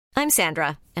I'm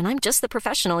Sandra, and I'm just the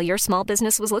professional your small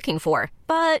business was looking for.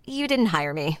 But you didn't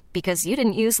hire me because you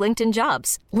didn't use LinkedIn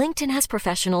Jobs. LinkedIn has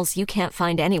professionals you can't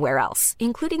find anywhere else,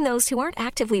 including those who aren't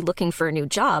actively looking for a new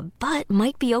job, but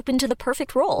might be open to the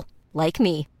perfect role, like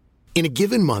me. In a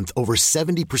given month, over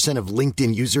 70% of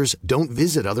LinkedIn users don't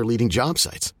visit other leading job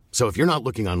sites. So if you're not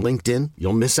looking on LinkedIn,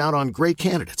 you'll miss out on great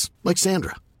candidates like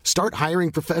Sandra. Start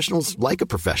hiring professionals like a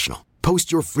professional.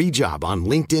 Post your free job on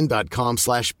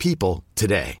linkedin.com/people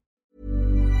today.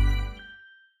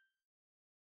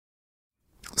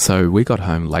 So we got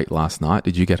home late last night.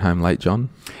 Did you get home late, John?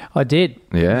 I did.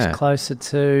 Yeah. It was closer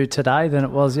to today than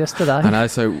it was yesterday. I know.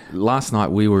 So last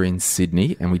night we were in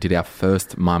Sydney and we did our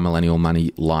first My Millennial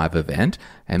Money live event.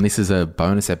 And this is a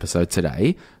bonus episode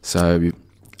today. So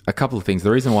a couple of things.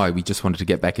 The reason why we just wanted to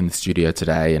get back in the studio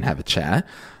today and have a chat.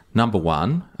 Number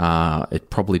one, it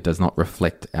probably does not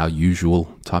reflect our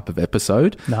usual type of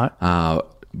episode. No.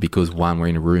 Because one, we're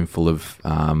in a room full of,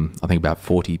 I think about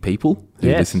 40 people who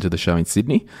listen to the show in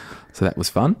Sydney. So that was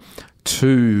fun.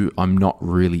 Two, I'm not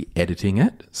really editing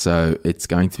it. So it's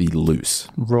going to be loose.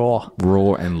 Raw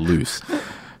and loose.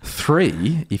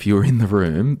 Three, if you were in the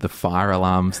room, the fire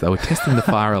alarms, they were testing the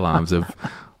fire alarms of,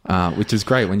 which is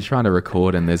great when you're trying to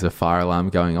record and there's a fire alarm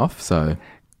going off. So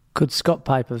could Scott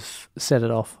Papers set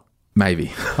it off?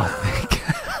 Maybe. I think.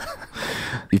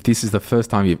 If this is the first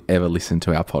time you've ever listened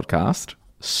to our podcast,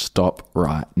 stop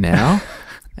right now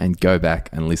and go back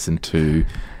and listen to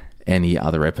any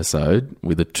other episode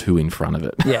with a 2 in front of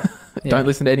it. Yeah. Don't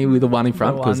listen to any with a 1 in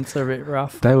front. The ones are a bit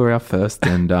rough. They were our first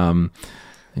and,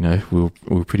 we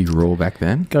were pretty raw back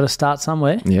then. Got to start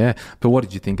somewhere. Yeah. But what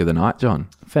did you think of the night, John?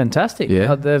 Fantastic.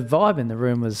 Yeah. The vibe in the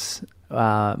room was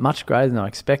much greater than I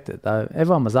expected, though.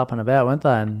 Everyone was up and about, weren't they?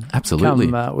 And absolutely.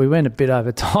 We went a bit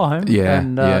over time. Yeah.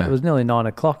 And it was nearly 9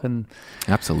 o'clock and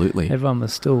absolutely. Everyone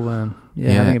was still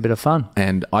having a bit of fun.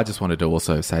 And I just wanted to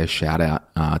also say a shout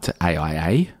out to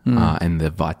AIA and the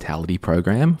Vitality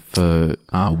program for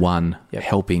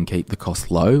helping keep the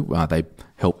cost low. They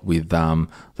help with the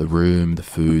room, the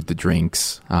food, the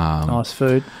drinks. Nice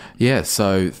food. Yeah,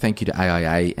 so thank you to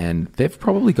AIA. And they've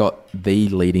probably got the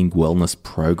leading wellness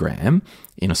program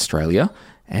in Australia.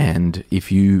 And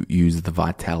if you use the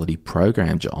Vitality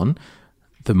program, John,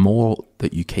 the more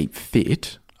that you keep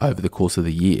fit over the course of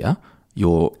the year,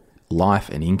 your life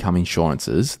and income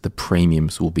insurances, the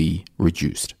premiums will be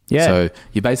reduced. Yeah. So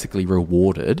you're basically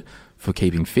rewarded for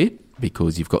keeping fit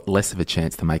because you've got less of a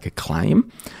chance to make a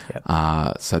claim.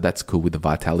 Yep. So that's cool with the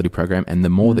Vitality program. And the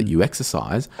more that you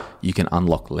exercise, you can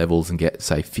unlock levels and get,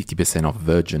 say, 50% off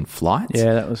Virgin flights.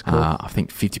 Yeah, that was cool. I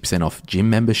think 50% off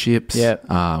gym memberships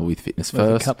with Fitness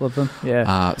First. A couple of them,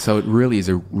 yeah. So it really is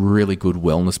a really good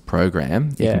wellness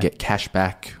program. You can get cash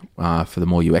back for the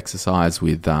more you exercise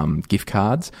with gift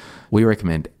cards. We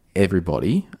recommend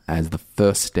everybody, as the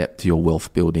first step to your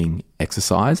wealth building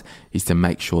exercise, is to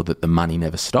make sure that the money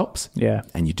never stops. Yeah.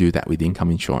 And you do that with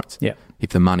income insurance. Yeah.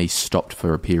 If the money stopped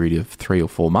for a period of 3 or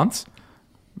 4 months,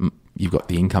 you've got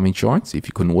the income insurance if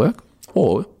you couldn't work,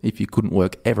 or if you couldn't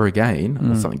work ever again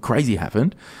or something crazy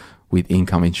happened, with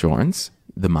income insurance,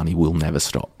 the money will never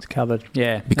stop. It's covered.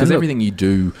 Yeah. Because everything you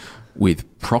do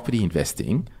with property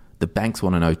investing, the banks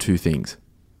want to know 2 things.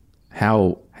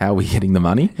 How are we getting the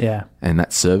money? Yeah. And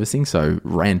that's servicing, so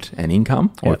rent and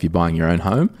income. Or if you're buying your own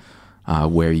home,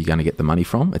 where are you going to get the money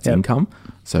from? It's income.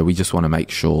 So we just want to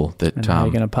make sure that... And how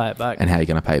you're going to pay it back. And how you're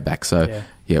going to pay it back. So,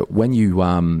 when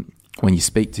you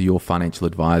speak to your financial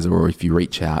advisor, or if you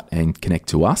reach out and connect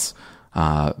to us,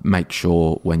 make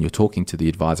sure when you're talking to the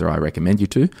advisor I recommend you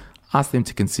to, ask them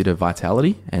to consider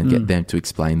Vitality and get them to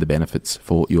explain the benefits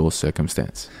for your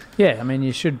circumstance. Yeah, I mean,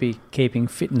 you should be keeping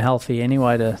fit and healthy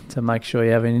anyway to make sure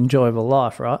you have an enjoyable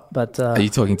life, right? But are you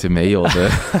talking to me or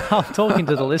the... I'm talking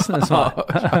to the listeners,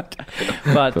 mate.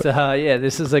 But,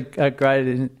 this is a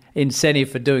great incentive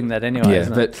for doing that anyway,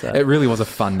 isn't it? So. It really was a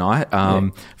fun night.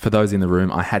 For those in the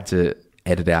room, I had to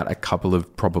edit out a couple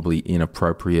of probably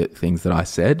inappropriate things that I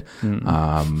said.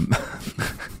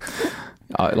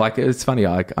 It's funny,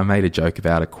 I made a joke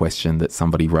about a question that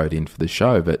somebody wrote in for the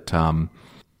show, but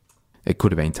it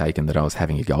could have been taken that I was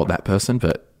having a go at that person,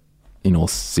 but in all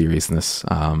seriousness...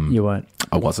 you weren't.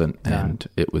 I wasn't, no. And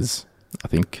it was, I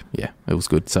think, it was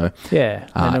good. So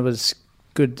and it was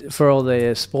good for all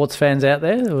the sports fans out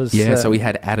there. It was so we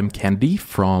had Adam Kennedy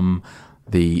from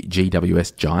the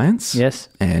GWS Giants. Yes.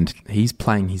 And he's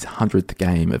playing his 100th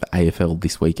game of AFL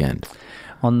this weekend.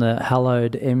 On the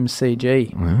hallowed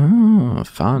MCG. Oh,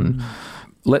 fun.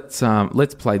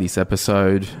 Let's play this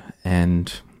episode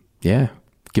and,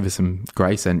 give us some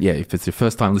grace. And, if it's your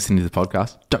first time listening to the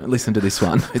podcast, don't listen to this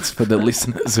one. It's for the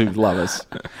listeners who love us.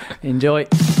 Enjoy.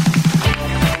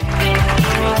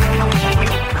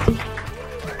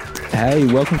 Hey,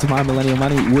 welcome to My Millennial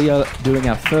Money. We are doing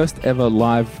our first ever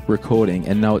live recording,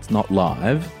 and no, it's not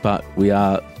live, but we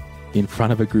are in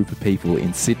front of a group of people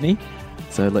in Sydney.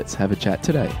 So let's have a chat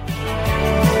today.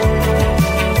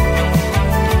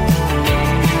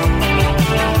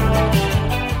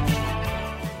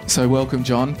 So welcome,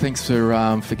 John. Thanks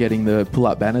for getting the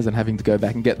pull-up banners and having to go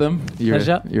back and get them.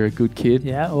 Pleasure. You're a good kid.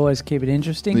 Yeah, always keep it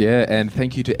interesting. Yeah, and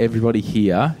thank you to everybody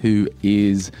here who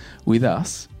is with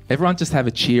us. Everyone just have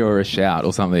a cheer or a shout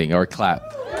or something, or a clap.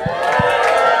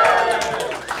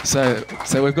 So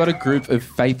we've got a group of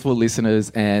faithful listeners,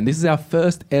 and this is our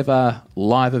first ever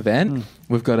live event.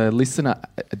 We've got a listener.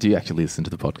 Do you actually listen to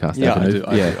the podcast? Yeah, Avenue?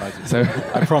 I do. So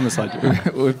I promise I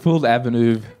do. We've pulled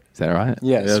Avenue. Is that right?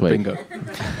 Yeah, sweet. Bingo.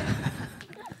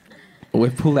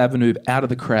 We've pulled Avenue out of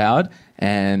the crowd,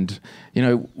 and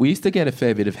we used to get a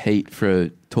fair bit of heat for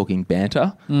talking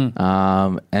banter,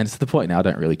 and it's to the point now I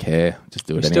don't really care. Just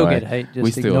do it anyway. Still get heat,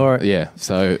 just ignore it. Yeah,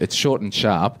 so it's short and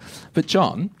sharp. But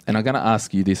John, and I'm going to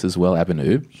ask you this as well,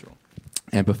 Avenue. Sure.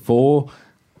 And before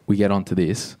we get on to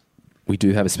this, we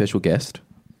do have a special guest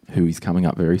who is coming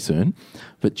up very soon.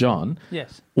 But John,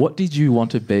 yes, what did you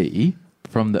want to be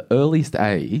from the earliest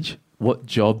age? What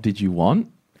job did you want?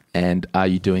 And are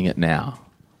you doing it now?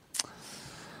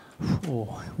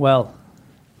 Oh, well,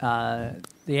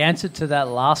 the answer to that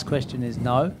last question is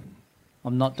no.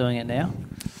 I'm not doing it now.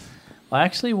 I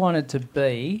actually wanted to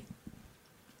be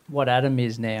what Adam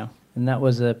is now, and that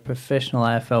was a professional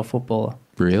AFL footballer.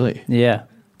 Really? Yeah.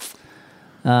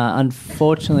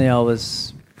 Unfortunately, I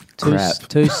was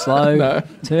too slow. No.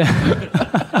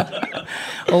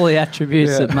 All the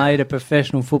attributes that made a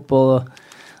professional footballer,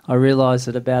 I realised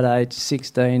at about age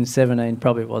 16, 17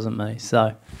 probably wasn't me.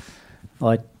 So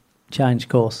I changed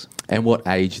course. And what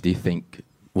age do you think,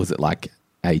 was it like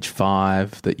age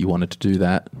 5 that you wanted to do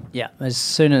that? Yeah,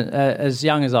 as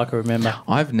young as I can remember.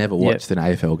 I've never watched an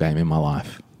AFL game in my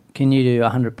life. Can you do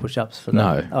 100 push-ups for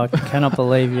that? No. I cannot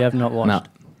believe you have not watched. No.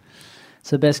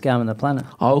 It's the best game on the planet.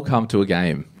 I'll come to a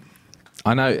game.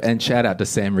 I know, and shout out to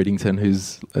Sam Riddington,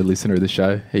 who's a listener of the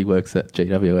show. He works at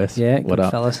GWS. Yeah, what good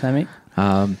up? fella, Sammy.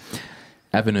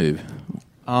 Avenue.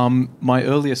 My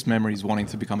earliest memory is wanting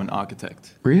to become an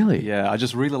architect. Really? Yeah, I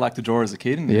just really liked to draw as a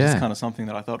kid, and it's just kind of something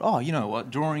that I thought, oh, you know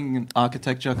what, drawing and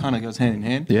architecture kind of goes hand in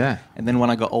hand. Yeah. And then when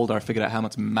I got older, I figured out how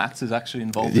much maths is actually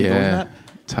involved in doing that.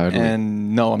 Totally.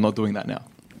 And no, I'm not doing that now.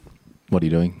 What are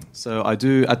you doing? So I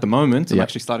do, at the moment, I'm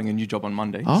actually starting a new job on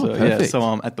Monday. Oh, so, perfect. Yeah,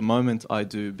 so at the moment, I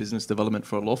do business development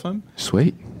for a law firm.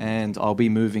 Sweet. And I'll be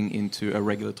moving into a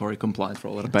regulatory compliance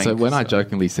role at a bank. So when I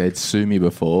jokingly said, sue me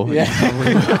before. Yeah.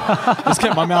 Just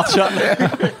kept my mouth shut.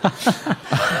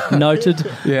 Noted.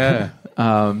 Yeah.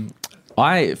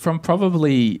 From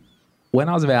probably when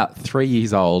I was about 3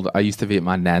 years old, I used to be at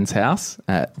my nan's house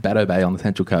at Batto Bay on the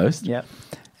Central Coast. Yep.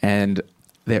 And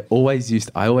I always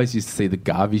used to see the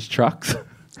garbage trucks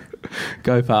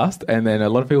go past, and then a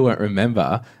lot of people won't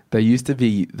remember, they used to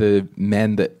be the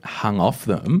men that hung off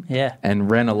them and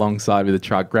ran alongside with the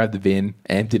truck, grabbed the bin,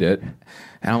 emptied it,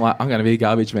 and I'm like, I'm going to be a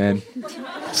garbage man,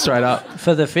 straight up.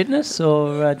 For the fitness,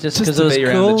 or just because it was to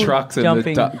be cool? Around the trucks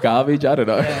jumping. and the garbage, I don't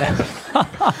know. Yeah.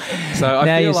 So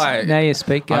I feel like now you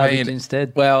speak garbage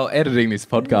instead. Well, editing this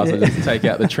podcast, I just take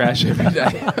out the trash every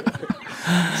day.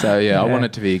 So, I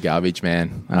wanted to be a garbage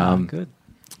man. Good.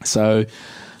 So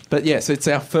it's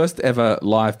our first ever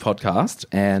live podcast,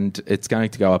 and it's going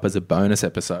to go up as a bonus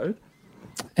episode.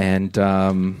 And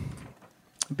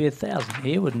it'd be 1,000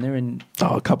 here, wouldn't there?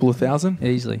 A couple of thousand?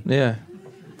 Easily. Yeah.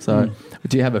 So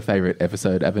do you have a favourite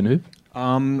episode, Avenue?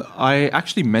 I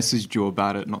actually messaged you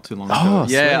about it not too long ago. Oh,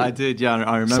 yeah, sweet. I did. Yeah,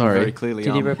 I remember very clearly.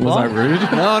 Did he reply? Was I rude?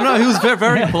 No, he was very,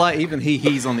 very polite. Even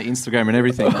he's on the Instagram and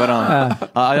everything. But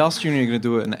I asked you when you were going to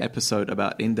do an episode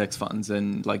about index funds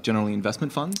and like generally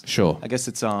investment funds. Sure. I guess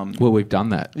it's Well, we've done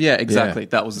that. Yeah, exactly. Yeah.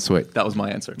 That was sweet. That was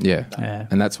my answer. Yeah.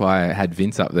 And that's why I had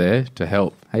Vince up there to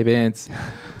help. Hey, Vince.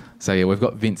 So, we've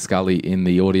got Vince Scully in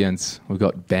the audience. We've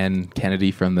got Ben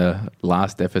Kennedy from the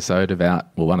last episode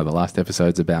one of the last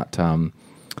episodes about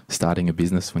starting a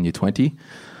business when you're 20.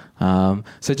 So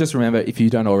just remember, if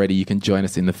you don't already, you can join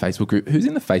us in the Facebook group. Who's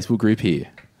in the Facebook group here?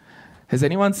 Has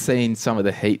anyone seen some of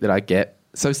the heat that I get?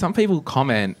 So some people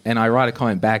comment and I write a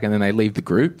comment back and then they leave the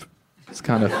group. It's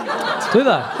kind of... Do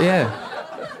they?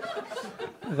 Yeah.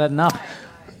 I've had enough.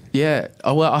 Yeah.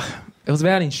 Oh, well, it was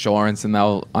about insurance, and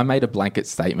I made a blanket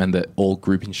statement that all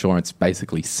group insurance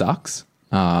basically sucks.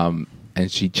 And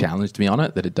she challenged me on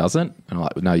it, that it doesn't. And I'm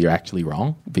like, no, you're actually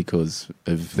wrong because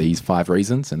of these 5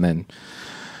 reasons. And then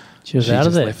she was out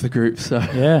of there. Left the group. So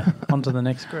yeah, on to the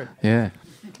next group. Yeah.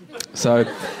 So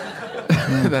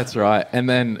that's right. And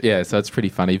then, so it's pretty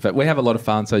funny. But we have a lot of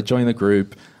fun. So join the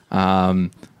group.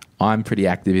 I'm pretty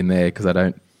active in there because I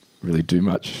don't really do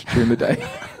much during the day.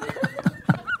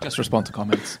 Just respond to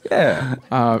comments. Yeah,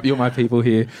 you're my people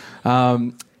here.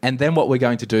 And then what we're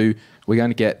going to do, we're going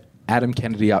to get Adam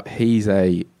Kennedy up. He's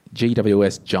a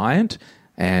GWS Giant,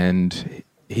 and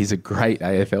he's a great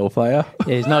AFL player.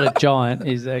 Yeah, he's not a giant.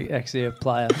 He's actually a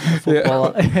player, a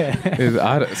footballer.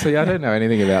 I don't know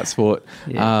anything about sport.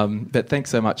 Yeah. But thanks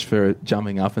so much for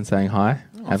jumping up and saying hi.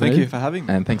 Thank you for having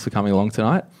me. And thanks for coming along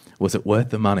tonight. Was it worth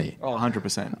the money? Oh,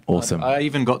 100%. Awesome. I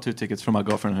even got 2 tickets from my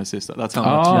girlfriend and her sister. That's how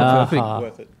Oh, much. perfect.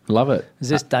 Worth it. Love it. Is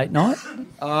this date night?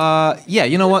 Yeah,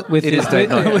 you know what? It is date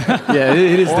night. Yeah,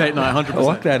 it is date night, 100%. I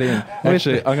like that in.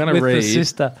 Actually, I'm going to with read. the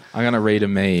sister. I'm going to read a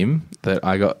meme that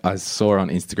I saw on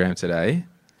Instagram today.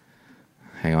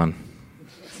 Hang on.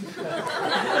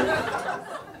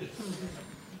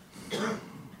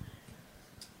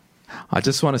 I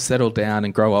just want to settle down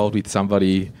and grow old with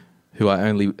somebody who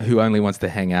only wants to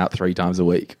hang out 3 times a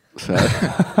week. So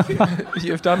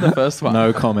you've done the first one.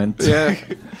 No comment. Yeah.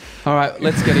 All right,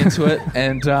 let's get into it.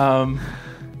 And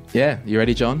yeah, you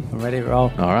ready, John? I'm ready to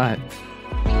roll. All right.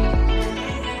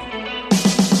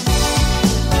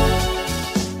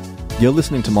 You're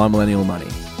listening to My Millennial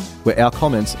Money, where our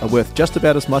comments are worth just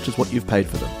about as much as what you've paid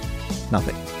for them.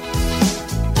 Nothing.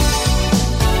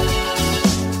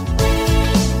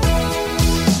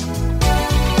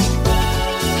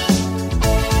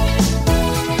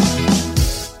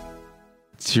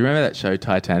 Do you remember that show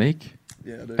Titanic?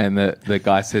 Yeah, I do. And the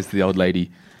guy says to the old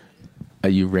lady, "Are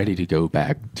you ready to go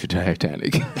back to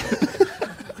Titanic?"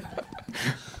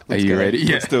 Are you ready?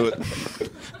 Yeah. Let's do it.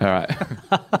 All right.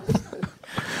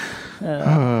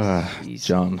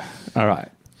 John. All right.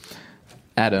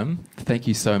 Adam, thank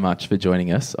you so much for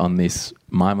joining us on this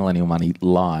My Millennial Money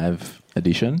live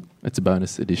edition. It's a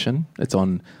bonus edition. It's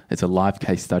a live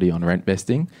case study on rent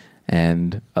vesting.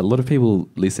 And a lot of people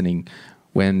listening,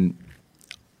 when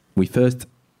we first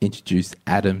introduced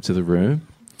Adam to the room,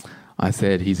 I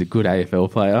said he's a good AFL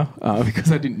player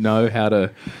because I didn't know how to.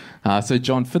 So,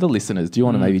 John, for the listeners, do you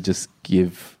want to maybe just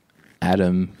give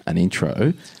Adam an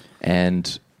intro?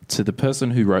 And to the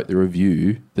person who wrote the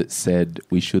review that said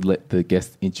we should let the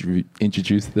guests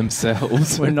introduce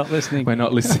themselves. We're not listening. We're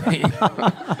not listening.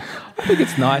 I think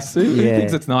it's nice. Who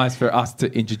thinks it's nice for us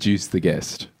to introduce the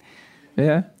guest?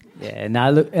 Yeah? Yeah,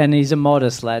 no, look, and he's a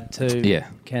modest lad too, Yeah.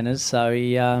 Kenners. So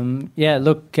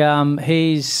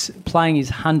he's playing his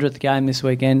 100th game this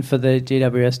weekend for the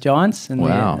GWS Giants in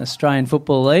the Australian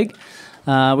Football League,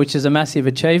 which is a massive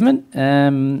achievement.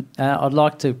 I'd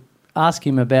like to ask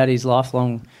him about his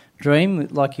lifelong dream,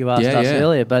 like you asked us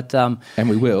earlier. But and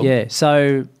we will. Yeah,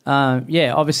 so,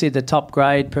 obviously the top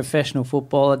grade professional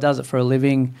footballer, does it for a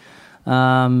living,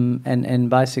 and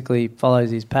basically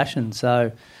follows his passion.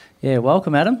 So, yeah,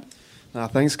 welcome, Adam.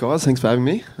 Thanks, guys. Thanks for having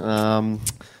me. To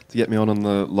get me on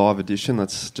the live edition,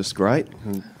 that's just great.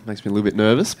 It makes me a little bit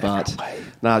nervous, but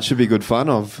it should be good fun.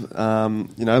 I've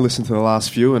listened to the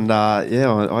last few, and I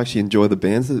actually enjoy the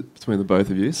bands between the both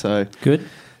of you. So good.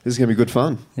 This is going to be good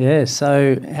fun. Yeah.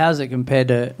 So, how's it compared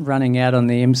to running out on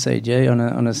the MCG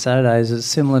on a Saturday? Is it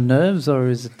similar nerves, or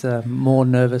is it more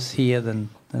nervous here than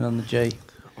on the G?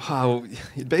 Well,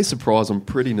 you'd be surprised. I'm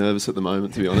pretty nervous at the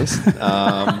moment, to be honest.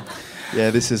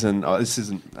 This isn't.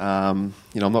 I'm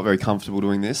not very comfortable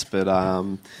doing this, but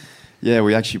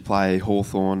we actually play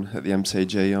Hawthorn at the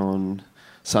MCG on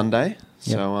Sunday.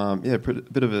 Yep. So a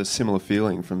bit of a similar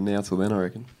feeling from now till then, I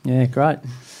reckon. Yeah, great.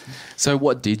 So,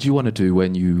 what did you want to do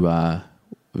when you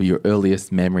your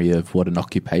earliest memory of what an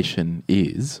occupation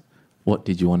is? What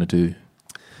did you want to do,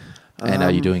 and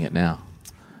are you doing it now?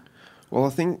 Well, I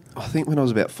think when I was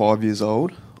about 5 years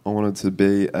old, I wanted to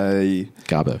be a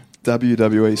Garbo.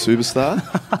 WWE superstar.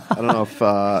 I don't know if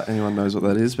anyone knows what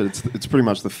that is, but it's pretty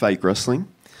much the fake wrestling.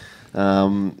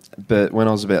 But when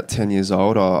I was about 10 years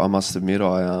old, I must admit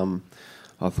I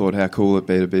thought how cool it'd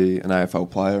be to be an AFL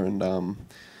player, and I'm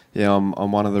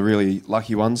one of the really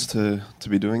lucky ones to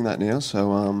be doing that now.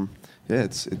 So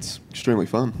it's extremely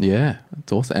fun. Yeah,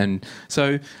 it's awesome. And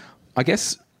so, I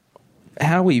guess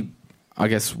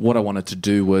what I wanted to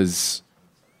do was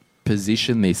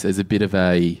position this as a bit of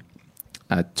a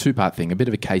two-part thing, a bit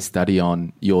of a case study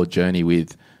on your journey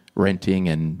with renting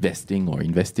and vesting or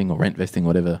investing or rent vesting,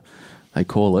 whatever they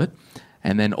call it.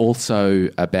 And then also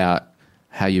about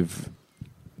how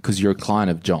because you're a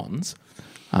client of John's.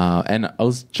 And I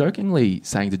was jokingly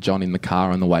saying to John in the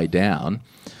car on the way down,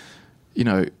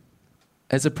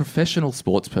 as a professional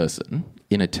sports person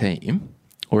in a team,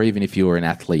 or even if you were an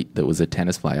athlete that was a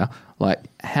tennis player, like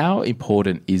how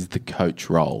important is the coach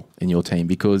role in your team?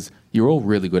 Because you're all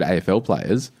really good AFL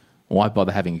players. Why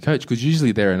bother having a coach? Because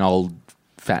usually they're an old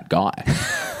fat guy.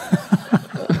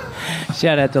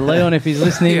 Shout out to Leon if he's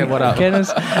listening. Yeah, what up?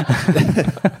 Kenneth.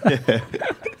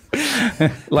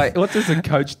 Like, what does a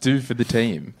coach do for the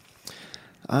team?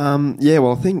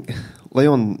 Well, I think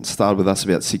Leon started with us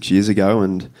about 6 years ago,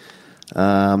 and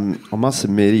I must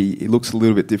admit he looks a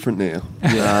little bit different now.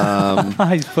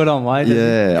 He's put on weight.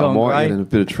 Yeah, I Gone might grey. get in a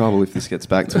bit of trouble if this gets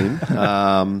back to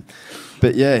him.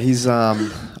 But yeah, he's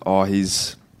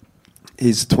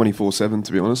 24/7,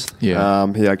 to be honest.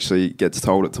 Yeah. He actually gets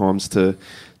told at times to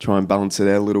try and balance it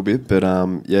out a little bit, but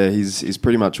he's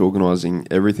pretty much organising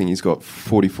everything. He's got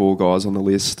 44 guys on the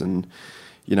list, and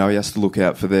he has to look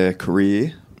out for their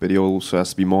career, but he also has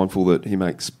to be mindful that he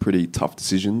makes pretty tough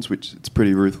decisions, which it's a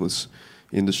pretty ruthless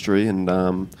industry, and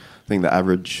I think the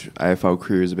average AFL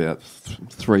career is about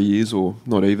 3 years, or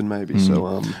not even maybe.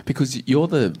 So Because you're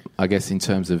I guess in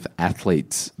terms of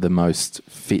athletes, the most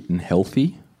fit and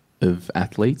healthy of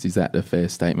athletes. Is that a fair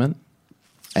statement?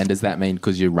 And does that mean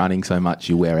because you're running so much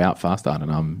you wear out faster? I don't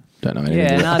know. Don't know anything.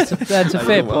 Yeah, no, that's a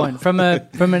fair point. From an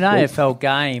AFL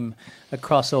game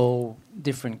across all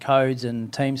different codes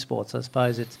and team sports, I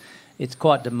suppose it's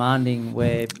quite demanding.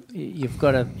 Where you've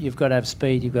got to have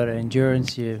speed, you've got to have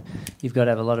endurance, you've got to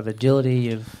have a lot of agility,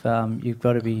 you've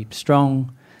got to be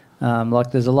strong.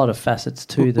 There's a lot of facets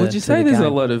to the. Would you say there's game. a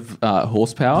lot of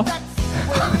horsepower?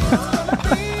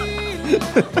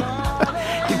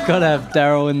 You've got to have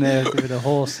Daryl in there with a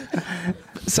horse.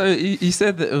 So you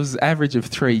said that it was average of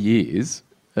 3 years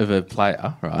of a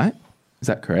player, right? Is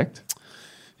that correct?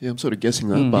 yeah, I'm sort of guessing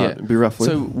that, but it'd be roughly.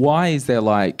 So why is there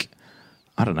one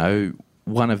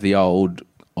of the old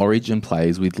Origin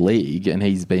players with league, and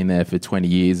he's been there for 20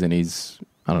 years and he's,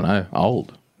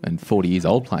 old and 40 years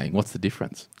old playing? What's the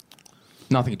difference?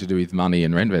 Nothing to do with money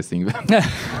and reinvesting.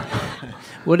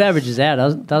 Well, it averages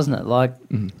out, doesn't it? Like,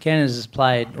 Kenneth has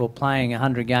playing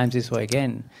 100 games this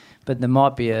weekend, but there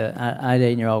might be an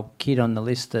 18-year-old kid on the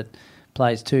list that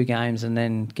plays 2 games and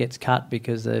then gets cut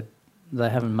because they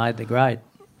haven't made the grade.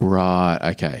 Right,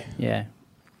 okay. Yeah.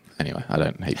 Anyway, I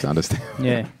don't heaps understand.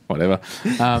 Yeah. Whatever.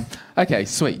 Okay,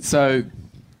 sweet. So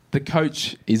the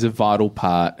coach is a vital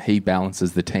part. He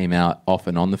balances the team out off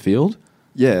and on the field.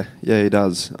 Yeah, he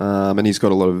does. And he's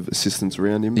got a lot of assistants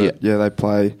around him, but they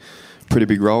play pretty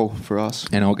big role for us.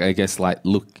 And I guess,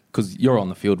 because you're on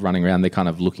the field running around, they're kind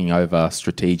of looking over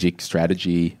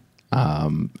strategy,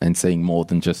 and seeing more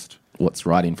than just what's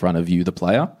right in front of you, the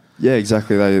player. Yeah,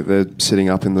 exactly. They're sitting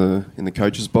up in the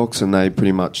coach's box, and they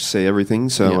pretty much see everything.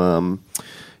 So,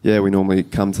 we normally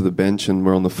come to the bench and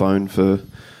we're on the phone for,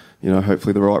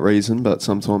 hopefully the right reason. But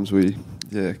sometimes we,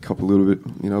 cop a little bit,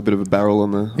 a bit of a barrel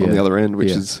on the other end,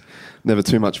 which is never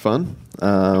too much fun.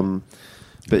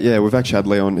 But yeah, we've actually had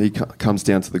Leon. He comes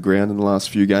down to the ground in the last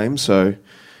few games, so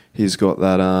he's got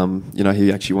that.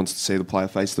 He actually wants to see the player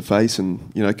face to face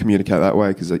and communicate that way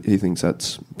because he thinks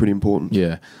that's pretty important.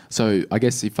 Yeah. So I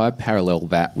guess if I parallel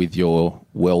that with your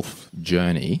wealth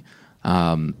journey,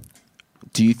 do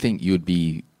you think you'd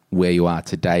be where you are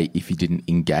today if you didn't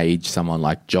engage someone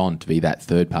like John to be that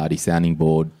third party sounding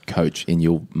board coach in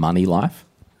your money life?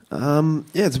 To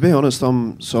be honest,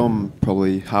 I'm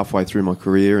probably halfway through my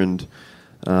career, and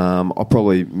I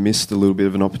probably missed a little bit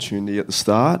of an opportunity at the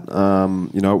start.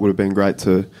 It would have been great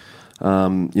to,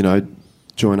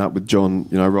 join up with John,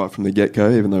 right from the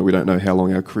get-go, even though we don't know how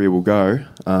long our career will go.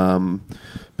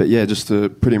 But yeah, just to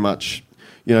pretty much,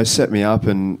 set me up,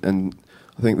 and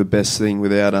I think the best thing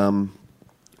without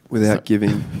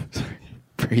giving.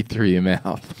 Breathe through your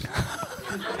mouth.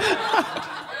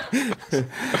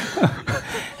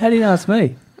 How do you know it's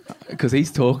me? Because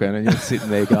he's talking and you're sitting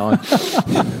there going. Sorry,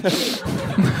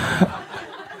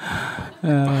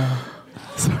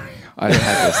 I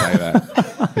had to say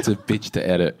that. It's a bitch to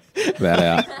edit that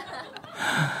out.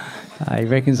 He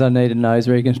reckons I need a nose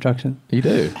reconstruction. You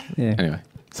do? Yeah. Anyway,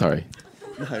 sorry.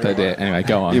 Anyway,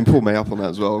 go on. You can pull me up on that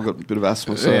as well. I've got a bit of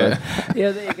asthma, so... Yeah,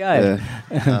 there you go.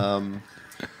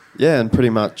 Yeah, and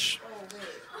pretty much...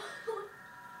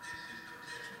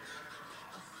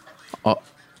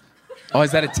 Oh,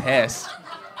 is that a test?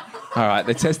 All right,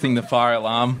 they're testing the fire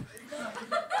alarm.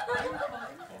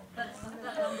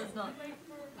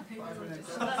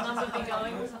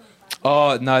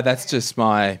 Oh, no, that's just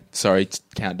my,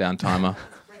 countdown timer.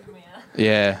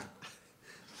 Yeah.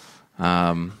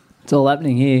 It's all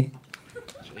happening here.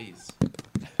 Jeez.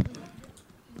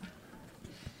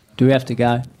 Do we have to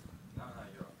go?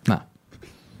 No.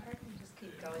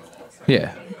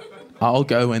 Yeah. I'll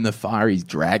go when the fireys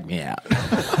drag me out.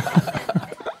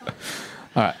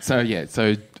 All right,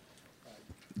 so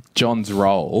John's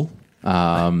role,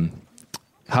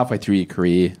 halfway through your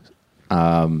career,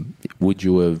 would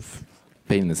you have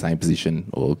been in the same position,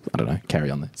 or I don't know,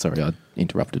 carry on there. Sorry, I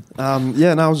interrupted. I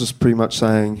was just pretty much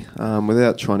saying,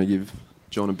 without trying to give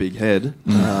John a big head,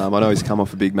 I know he's come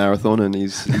off a big marathon, and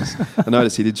he's I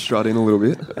noticed he did strut in a little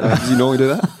bit. Does he normally do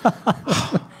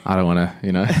that? I don't want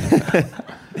to,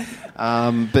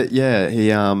 But yeah,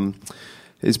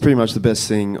 he's pretty much the best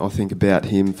thing I think about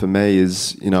him for me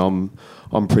is,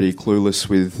 I'm pretty clueless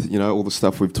with, all the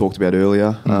stuff we've talked about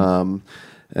earlier.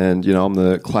 And, I'm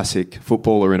the classic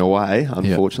footballer in a way,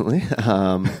 unfortunately.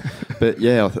 But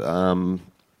yeah,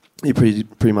 he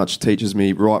pretty much teaches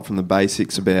me right from the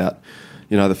basics about,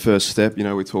 the first step.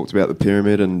 We talked about the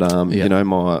pyramid and,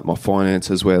 my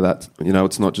finances, where that,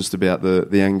 it's not just about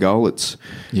the end goal. It's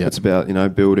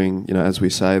about, building, as we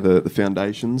say, the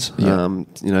foundations,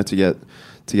 to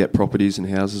get properties and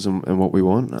houses and what we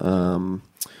want.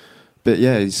 But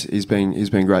yeah, he's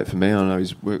been great for me. I know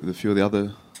he's worked with a few of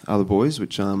the other boys,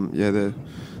 which they're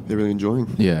really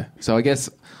enjoying. Yeah. So I guess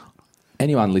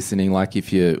anyone listening, like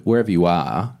if you're wherever you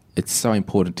are, it's so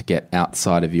important to get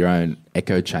outside of your own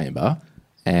echo chamber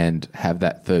and have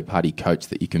that third party coach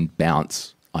that you can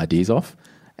bounce ideas off,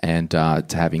 and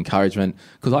to have encouragement.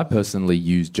 Because I personally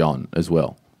use John as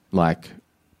well. Like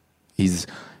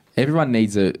everyone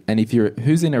needs and if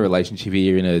who's in a relationship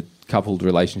here, in a coupled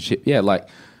relationship, like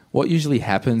what usually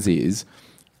happens is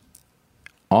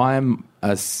I'm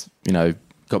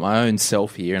got my own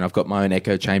self here, and I've got my own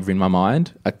echo chamber in my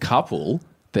mind. A couple,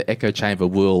 the echo chamber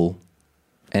will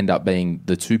end up being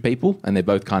the two people, and they're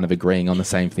both kind of agreeing on the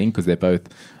same thing because they're both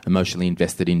emotionally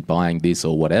invested in buying this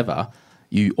or whatever.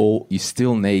 You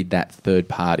still need that third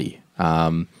party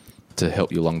to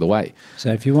help you along the way.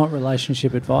 So if you want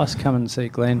relationship advice, come and see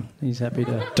Glenn. He's happy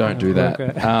to. Don't do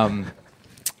that.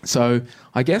 So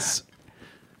I guess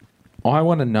I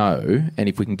want to know, and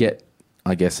if we can get,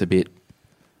 I guess, a bit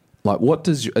like,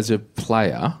 as a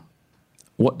player,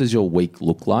 what does your week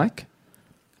look like?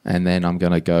 And then I'm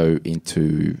going to go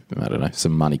into, I don't know,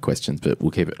 some money questions, but we'll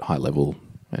keep it high level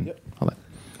and all that.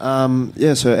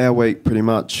 So our week pretty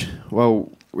much,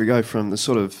 we go from the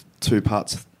sort of two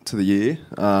parts to the year.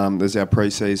 There's our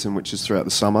pre-season, which is throughout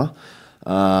the summer.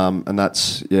 And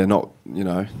that's, not,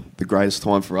 the greatest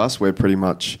time for us. We're pretty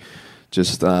much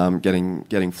just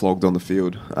getting flogged on the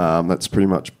field. That's pretty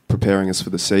much preparing us for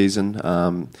the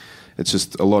season. It's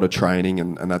just a lot of training,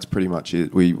 and that's pretty much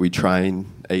it. We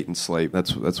train, eat, and sleep.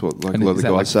 That's what a lot of the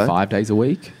guys say. 5 days a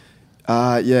week?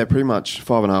 Pretty much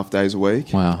 5.5 days a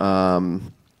week. Wow.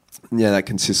 That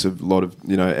consists of a lot of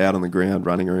out on the ground,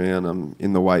 running around,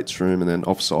 in the weights room, and then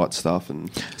off-site stuff. And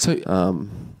so,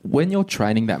 when you're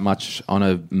training that much on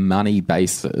a money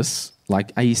basis,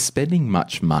 like, are you spending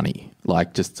much money,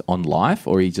 like just on life,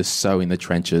 or are you just so in the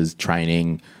trenches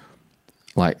training?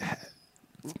 Like,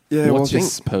 what's your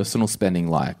personal spending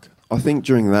like? I think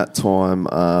during that time,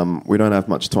 we don't have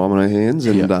much time on our hands,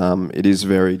 and it is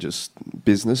very just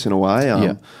business in a way.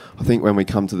 I think when we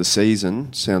come to the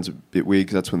season, sounds a bit weird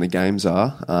because that's when the games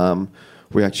are.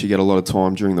 We actually get a lot of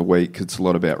time during the week. It's a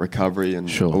lot about recovery, and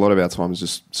a lot of our time is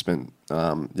just spent,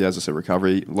 as I said,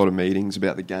 recovery. A lot of meetings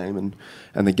about the game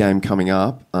and the game coming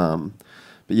up. But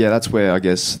that's where I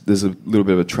guess there's a little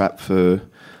bit of a trap for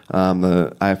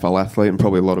the AFL athlete, and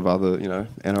probably a lot of other,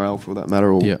 NRL for that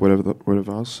matter, or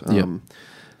whatever else. And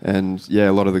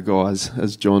a lot of the guys,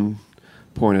 as John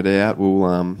pointed out,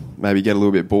 will maybe get a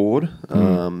little bit bored,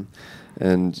 and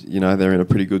they're in a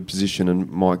pretty good position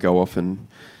and might go off and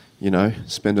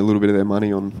spend a little bit of their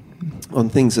money on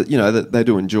things that that they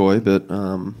do enjoy, but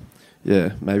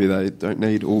maybe they don't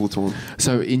need all the time.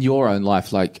 So in your own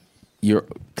life, like, you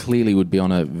clearly would be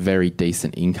on a very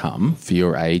decent income for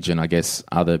your age, and I guess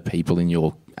other people in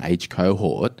your age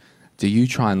cohort. Do you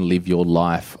try and live your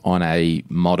life on a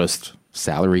modest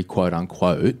salary, quote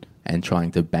unquote, and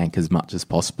trying to bank as much as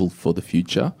possible for the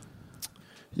future?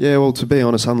 Yeah, well, to be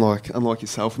honest, unlike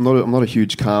yourself, I'm not a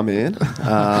huge car man.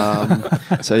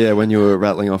 So when you were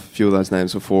rattling off a few of those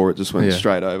names before, it just went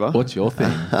straight over. What's your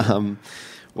thing?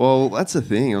 Well, that's the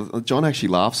thing. John actually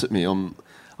laughs at me.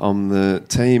 I'm the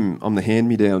team. I'm the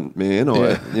hand-me-down man.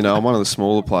 I'm one of the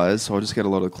smaller players, so I just get a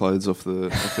lot of clothes off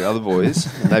the other boys.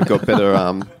 And they've got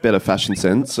better fashion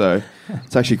sense, so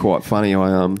it's actually quite funny.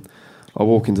 I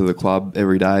walk into the club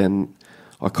every day and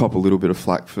I cop a little bit of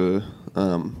flack for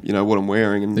what I'm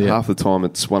wearing, and half the time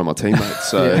it's one of my teammates.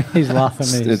 So he's laughing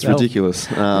at me. It's ridiculous.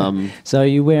 So are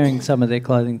you wearing some of their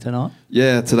clothing tonight?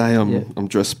 Yeah, today I'm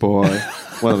dressed by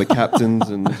one of the captains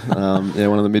and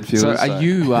one of the midfielders. So are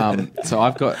you? So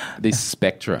I've got this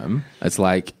spectrum. It's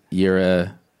like you're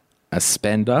a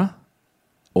spender,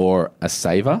 or a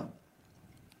saver,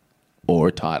 or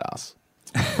a tight ass.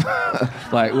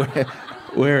 Like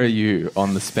where are you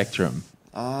on the spectrum?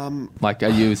 Like, are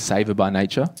you a saver by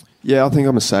nature? Yeah, I think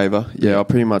I'm a saver. Yeah, I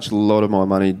pretty much, a lot of my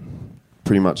money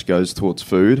pretty much goes towards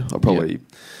food. I probably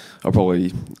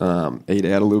eat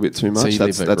out a little bit too much. So you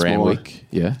live at Randwick?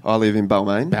 Yeah. I live in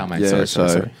Balmain. Balmain, yeah,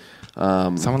 sorry.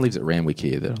 Someone lives at Randwick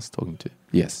here that I was talking to.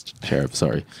 Yes, Sheriff,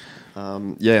 sorry.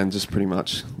 Yeah, and just pretty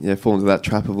much fall into that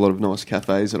trap of a lot of nice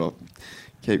cafes that I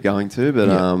keep going to.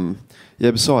 But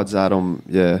besides that,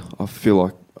 I feel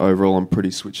like overall I'm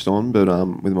pretty switched on, but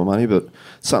with my money. But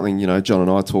something John and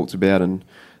I talked about, and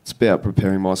it's about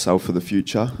preparing myself for the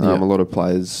future. A lot of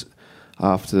players,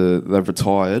 after they've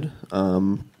retired,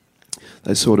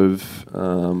 they sort of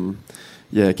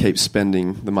keep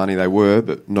spending the money they were,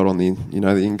 but not on the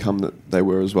the income that they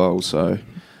were as well. So.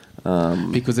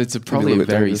 Because it's probably a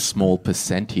very small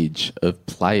percentage of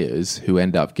players who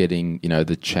end up getting,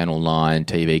 the Channel 9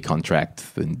 TV contract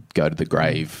and go to the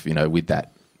grave, with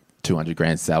that 200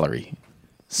 grand salary.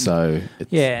 So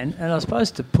and I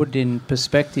suppose to put it in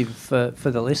perspective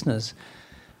for the listeners,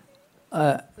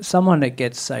 someone that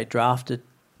gets, say, drafted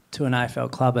to an AFL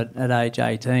club at age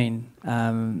 18,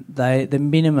 the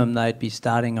minimum they'd be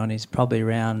starting on is probably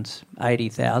around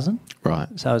 80,000. Right.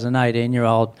 So as an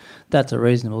 18-year-old, that's a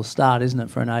reasonable start, isn't it,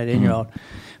 for an 18-year-old?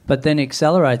 But then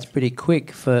accelerates pretty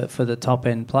quick for the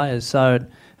top-end players. So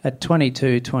at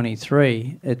 22,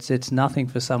 23, it's nothing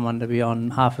for someone to be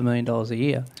on $500,000 a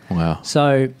year. Wow.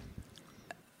 So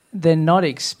they're not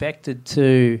expected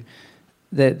to...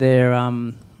 They're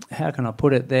how can I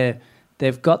put it?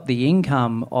 They've got the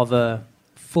income of a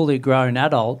fully grown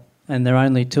adult, and they're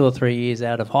only 2 or 3 years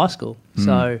out of high school.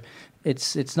 So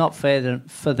it's not fair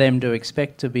for them to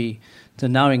expect to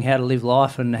knowing how to live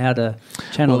life and how to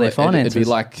channel their finances. It'd be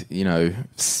like,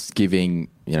 giving,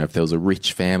 if there was a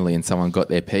rich family and someone got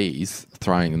their P's,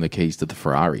 throwing them the keys to the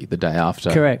Ferrari the day after.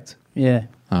 Correct. Yeah.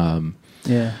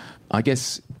 I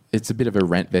guess it's a bit of a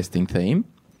rent vesting theme.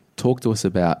 Talk to us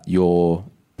about your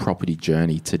property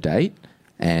journey to date.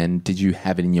 And did you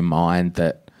have it in your mind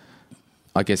that,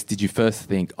 I guess, did you first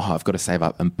think, I've got to save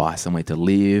up and buy somewhere to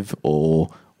live? Or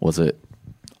was it,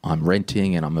 I'm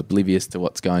renting and I'm oblivious to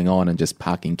what's going on and just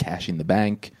parking cash in the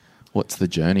bank? What's the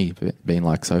journey been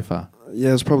like so far? Yeah,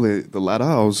 it was probably the latter.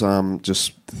 I was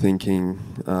just thinking,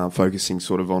 focusing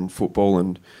sort of on football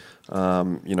and,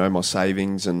 my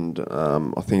savings. And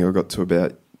I think I got to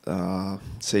about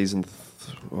season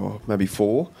maybe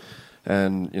 4.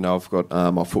 And, I've got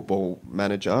my football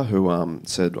manager who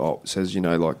says,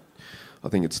 I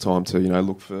think it's time to,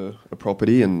 look for a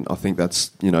property. And I think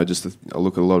that's, I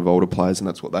look at a lot of older players and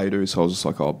that's what they do. So I was just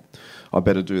like, I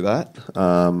better do that,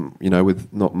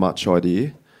 with not much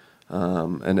idea.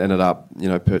 And ended up,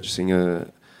 purchasing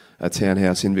a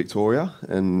townhouse in Victoria.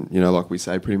 And, like we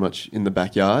say, pretty much in the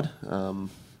backyard,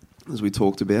 as we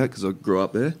talked about, because I grew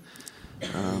up there.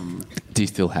 Do you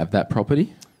still have that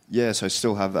property? Yeah, so I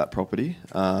still have that property.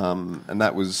 And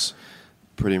that was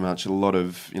pretty much a lot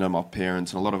of, my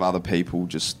parents and a lot of other people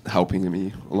just helping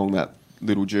me along that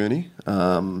little journey.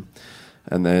 And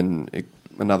then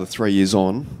another 3 years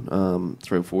on,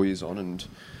 3 or 4 years on, and,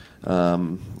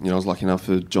 I was lucky enough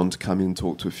for John to come in and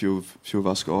talk to a few of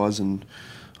us guys. And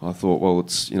I thought, well,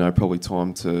 it's, probably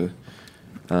time to,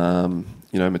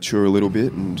 mature a little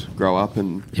bit and grow up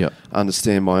and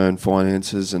understand my own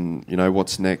finances and,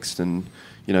 what's next and,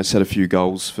 set a few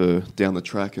goals for down the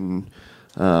track. And,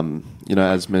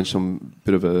 as mentioned, I'm a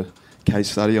bit of a case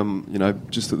study. I'm,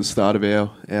 just at the start of our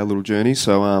little journey.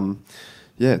 So,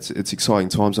 it's exciting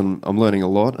times and I'm learning a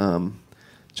lot.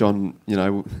 John,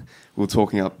 we were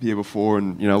talking up here before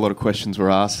and, a lot of questions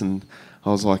were asked and I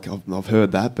was like, I've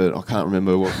heard that, but I can't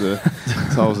remember what the...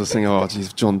 So I was just thinking,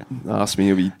 if John asked me,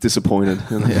 he'll be disappointed.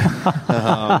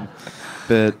 But,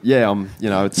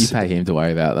 it's... You pay him to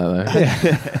worry about that,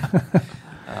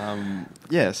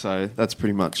 though. So that's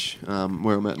pretty much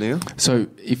where I'm at now. So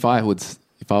if I was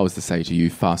to say to you,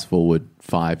 fast forward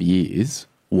 5 years,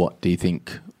 what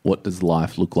does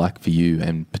life look like for you?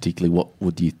 And particularly, what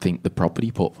would you think the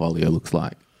property portfolio looks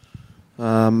like?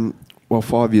 Well,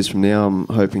 5 years from now, I'm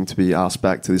hoping to be asked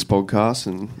back to this podcast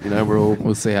and, we're all...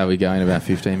 We'll see how we go in about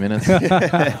 15 minutes.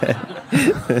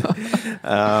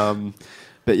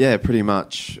 But yeah, pretty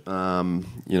much, I'm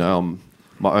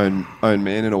my own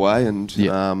man in a way and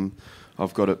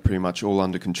I've got it pretty much all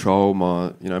under control.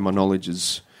 My knowledge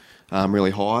is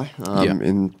really high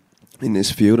in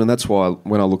this field. And that's why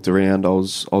when I looked around, I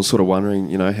was sort of wondering,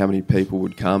 how many people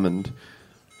would come and...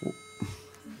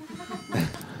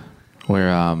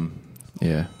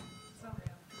 Yeah,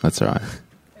 that's all right.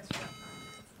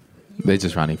 They're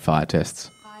just running fire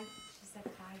tests.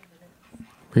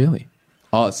 Really?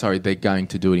 Oh, sorry, they're going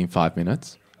to do it in 5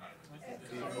 minutes?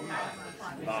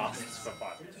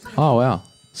 Oh, wow.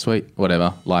 Sweet.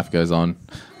 Whatever. Life goes on.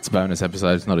 It's a bonus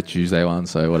episode. It's not a Tuesday one,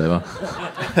 so whatever.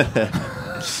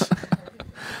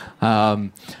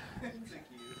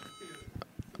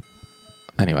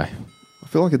 Anyway. I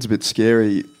feel like it's a bit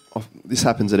scary. This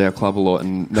happens at our club a lot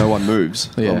and no one moves.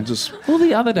 Yeah. I'm just Well,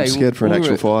 the other day... I'm scared for an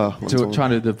actual fire.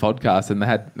 Trying to do the podcast, and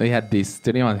they had this...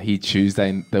 Did anyone hear Tuesday?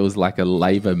 And there was like a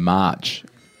Labor march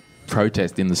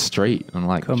protest in the street. And I'm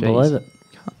like, Couldn't believe it.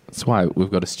 That's why we've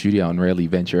got a studio and rarely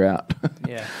venture out.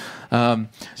 Yeah.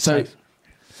 So...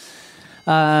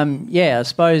 I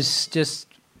suppose just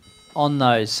on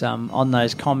those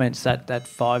comments, that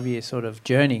 5-year sort of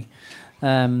journey,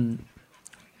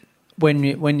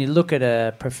 when you look at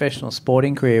a professional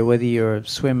sporting career, whether you're a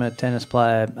swimmer, tennis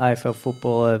player, AFL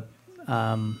footballer,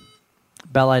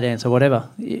 ballet dancer, whatever,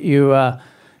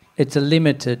 it's a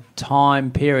limited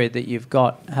time period that you've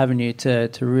got, haven't you, to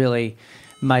really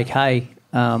make hay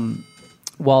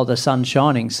while the sun's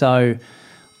shining. So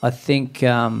I think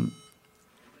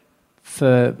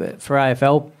for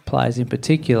AFL players in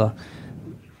particular,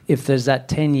 if there's that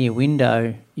 10-year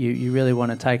window, you really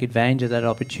want to take advantage of that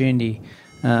opportunity.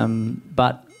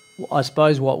 But I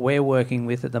suppose what we're working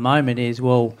with at the moment is,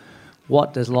 well,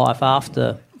 what does life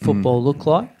after football look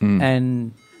like?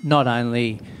 And not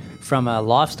only from a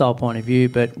lifestyle point of view,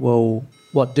 but, well,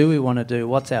 what do we want to do?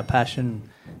 What's our passion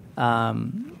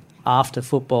after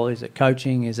football? Is it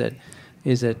coaching? Is it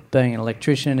being an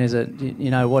electrician? Is it,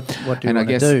 what do we want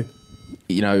to do?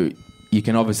 You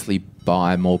can obviously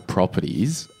buy more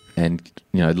properties and,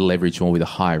 leverage more with a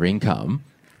higher income.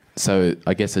 So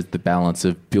I guess it's the balance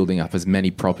of building up as many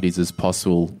properties as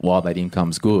possible while that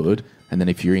income's good. And then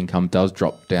if your income does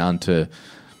drop down to,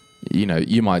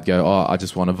 you might go, I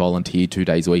just want to volunteer 2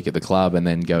 days a week at the club and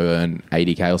then go earn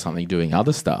 80K or something doing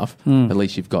other stuff. At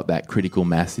least you've got that critical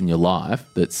mass in your life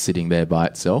that's sitting there by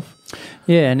itself.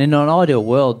 Yeah, and in an ideal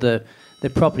world, the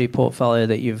property portfolio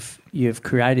that you've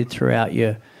created throughout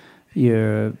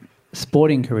your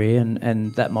sporting career,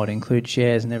 and that might include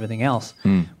shares and everything else,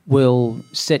 will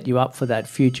set you up for that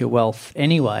future wealth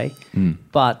anyway.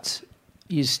 But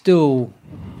you still,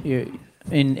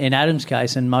 in Adam's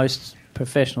case and most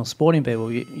professional sporting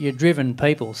people, you're driven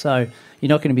people, so you're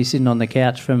not going to be sitting on the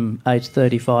couch from age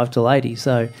 35 till 80.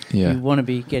 So you want to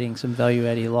be getting some value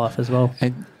out of your life as well.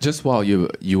 And just while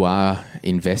you are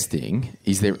investing,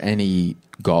 is there any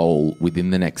goal within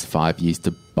the next 5 years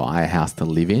to buy a house to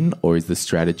live in, or is the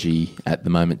strategy at the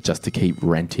moment just to keep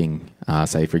renting,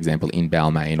 say, for example, in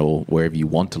Balmain or wherever you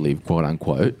want to live, quote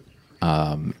unquote?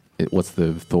 What's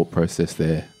the thought process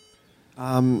there?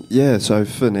 So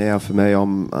for now, for me,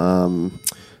 I'm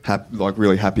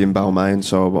really happy in Balmain.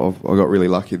 So I got really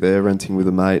lucky there, renting with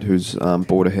a mate who's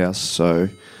bought a house. So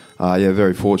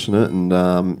very fortunate. And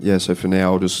so for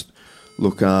now, I'll just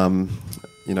look around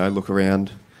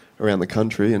the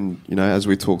country, and as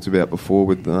we talked about before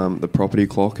with the property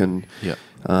clock, and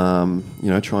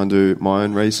try and do my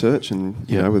own research, and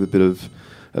with a bit of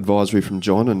advisory from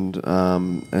John, and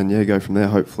go from there.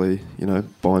 Hopefully,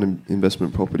 buy an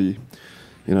investment property,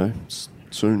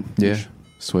 soon. Yeah,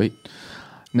 sweet.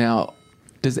 Now,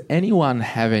 does anyone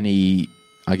have any,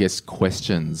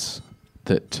 questions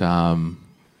that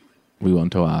we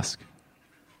want to ask?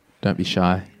 Don't be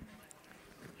shy.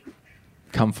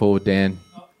 Come forward, Dan.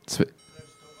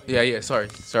 Yeah, sorry.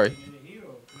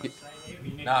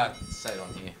 No, say it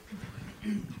on here.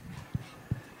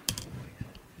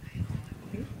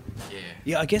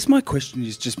 Yeah, I guess my question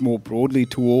is just more broadly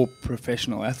to all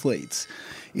professional athletes.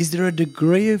 Is there a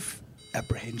degree of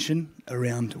apprehension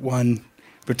around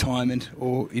retirement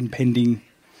or impending,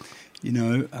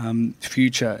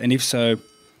 future? And if so,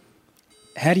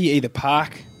 how do you either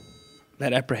park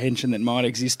that apprehension that might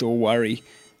exist, or worry,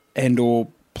 and or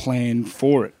plan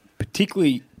for it,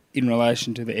 particularly in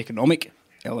relation to the economic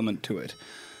element to it,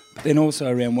 but then also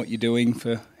around what you're doing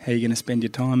for how you're going to spend your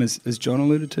time, as John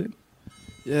alluded to?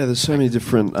 Yeah, there's so many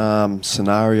different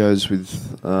scenarios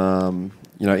with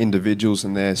individuals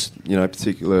and their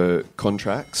particular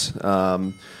contracts.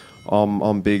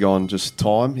 I'm big on just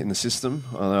time in the system.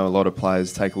 I know a lot of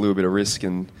players take a little bit of risk,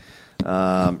 and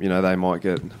they might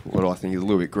get what I think is a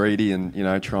little bit greedy, and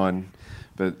try and.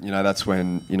 But that's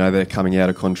when they're coming out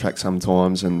of contract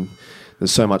sometimes, and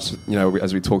there's so much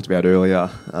as we talked about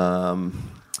earlier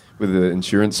with the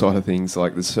insurance side of things.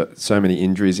 Like there's so many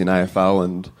injuries in AFL,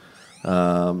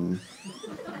 and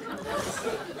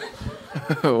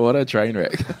what a train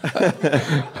wreck. Does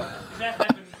that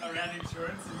happen around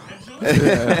insurance and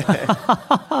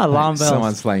pensions? Alarm bells.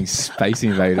 Someone's playing Space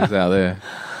Invaders out there.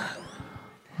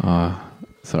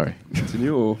 Sorry.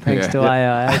 Continue. Or? Thanks to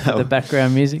AIA for the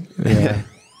background music. Yeah.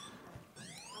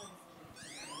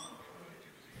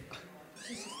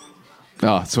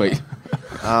 Oh, sweet.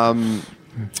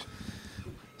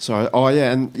 So,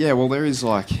 well, there is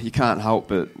like, you can't help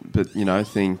but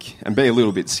think and be a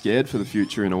little bit scared for the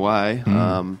future in a way.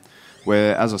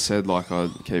 Where, as I said, like I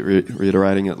keep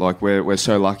reiterating it, like we're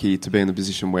so lucky to be in the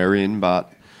position we're in,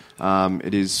 but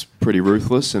it is pretty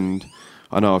ruthless. And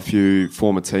I know a few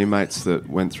former teammates that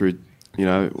went through,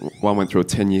 one went through a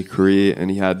 10-year career and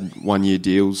he had 1-year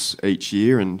deals each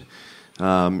year. And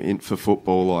for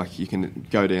football, like you can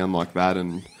go down like that,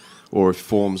 or if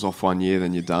form's off 1 year,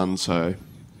 then you're done. So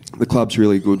the club's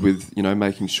really good with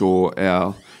making sure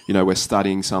we're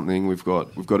studying something. We've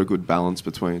got a good balance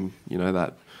between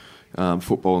that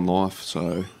football and life.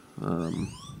 So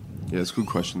it's a good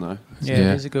question though. Yeah,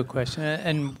 it is a good question,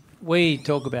 and we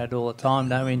talk about it all the time,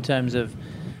 don't we? In terms of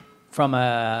from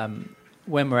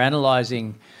when we're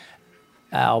analysing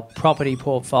our property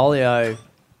portfolio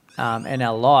and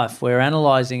our life, we're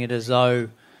analysing it as though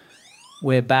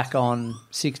we're back on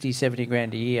 60, 70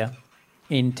 grand a year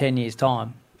in 10 years'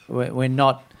 time. We're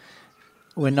not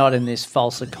in this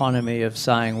false economy of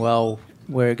saying, well,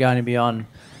 we're going to be on,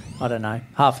 I don't know,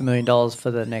 $500,000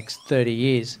 for the next 30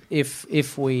 years.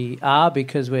 If we are,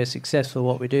 because we're successful at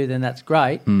what we do, then that's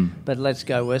great. But let's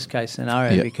go worst case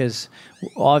scenario, because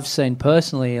I've seen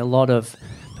personally a lot of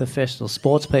professional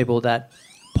sports people that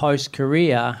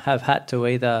post-career have had to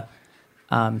either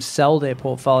sell their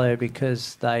portfolio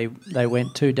because they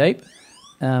went too deep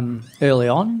early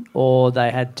on, or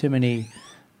they had too many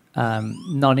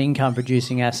non-income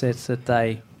producing assets that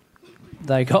they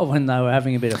got when they were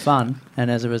having a bit of fun,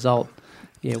 and as a result,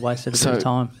 wasted a bit of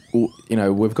time.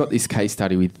 We've got this case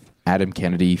study with Adam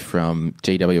Kennedy from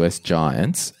GWS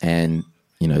Giants, and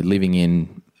living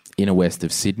in inner west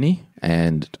of Sydney,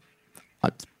 and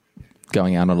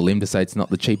going out on a limb to say it's not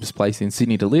the cheapest place in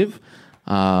Sydney to live.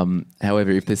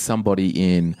 However, if there's somebody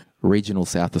in regional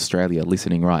South Australia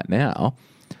listening right now,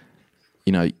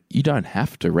 you don't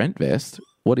have to rent vest.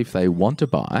 What if they want to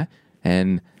buy?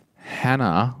 And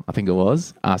Hannah, I think it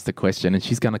was, asked a question, and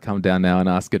she's going to come down now and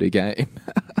ask it again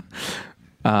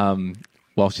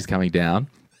while she's coming down.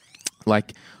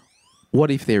 Like,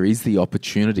 what if there is the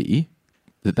opportunity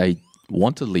that they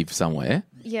want to live somewhere?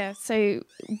 Yeah, so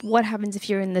what happens if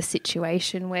you're in the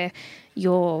situation where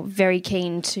you're very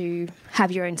keen to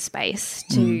have your own space,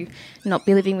 to not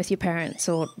be living with your parents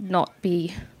or not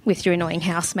be with your annoying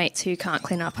housemates who can't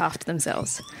clean up after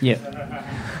themselves? Yeah.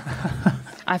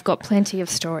 I've got plenty of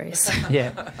stories.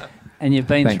 Yeah. And you've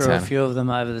been through Hannah. a few of them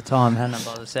over the time, Hannah,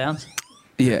 by the sounds.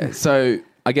 Yeah, so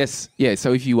I guess,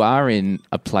 so if you are in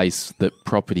a place that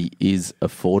property is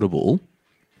affordable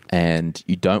and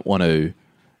you don't want to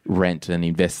rent and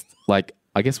invest, like,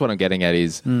 I guess what I'm getting at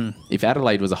is if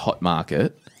Adelaide was a hot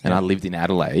market and I lived in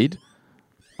Adelaide,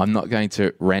 I'm not going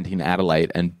to rent in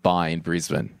Adelaide and buy in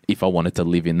Brisbane if I wanted to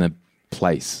live in the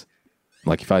place,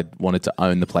 like if I wanted to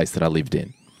own the place that I lived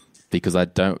in, because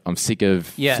I'm sick of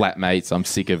flatmates, I'm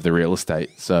sick of the real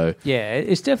estate. So yeah,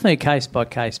 it's definitely a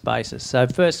case-by-case basis. So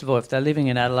first of all, if they're living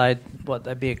in Adelaide,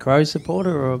 they'd be a Crows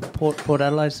supporter or a Port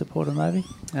Adelaide supporter maybe?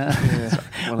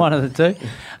 One of the two.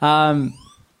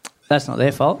 That's not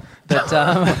their fault. But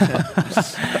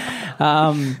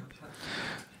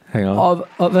hang on.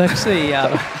 I've actually...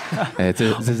 I've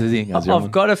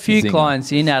got a few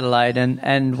clients in Adelaide,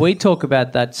 and we talk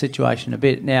about that situation a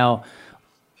bit. Now,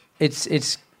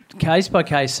 it's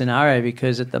case-by-case scenario,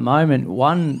 because at the moment,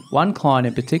 one client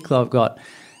in particular I've got,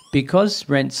 because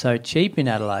rent's so cheap in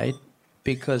Adelaide,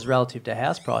 because relative to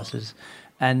house prices,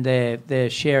 and they're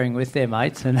sharing with their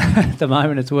mates, and at the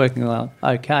moment it's working well,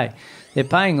 okay. They're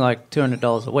paying like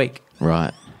 $200 a week.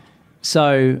 Right.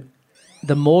 So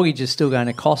the mortgage is still going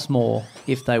to cost more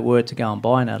if they were to go and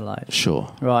buy in Adelaide. Sure.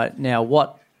 Right. Now,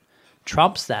 what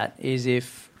trumps that is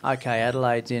if,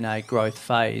 Adelaide's in a growth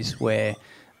phase where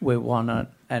we want to,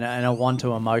 and I want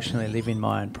to emotionally live in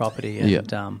my own property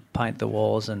and paint the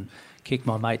walls and kick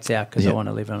my mates out because I want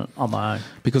to live on my own.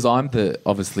 Because I'm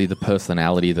obviously the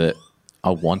personality that I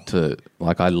want to,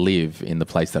 I live in the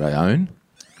place that I own.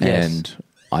 Yes. And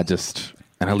I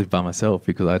live by myself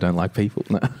because I don't like people.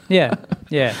 No. Yeah.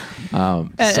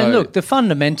 And look, the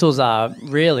fundamentals are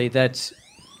really that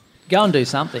go and do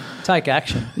something, take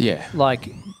action. Yeah.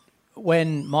 Like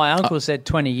when my uncle said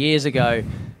 20 years ago,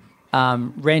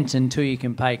 rent until you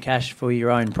can pay cash for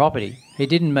your own property, he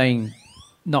didn't mean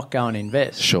not go and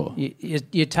invest. Sure.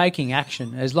 You're taking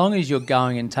action. As long as you're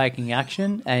going and taking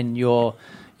action and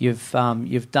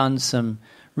you've done some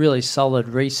really solid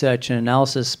research and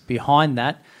analysis behind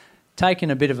that, taken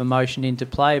a bit of emotion into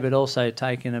play, but also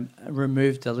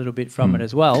removed a little bit from it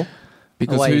as well.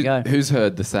 Because away you go. Who's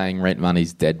heard the saying, rent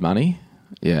money's dead money?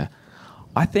 Yeah.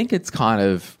 I think it's kind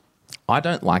of I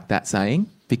don't like that saying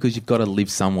because you've got to live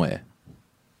somewhere.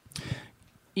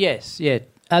 Yes, yeah,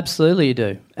 absolutely you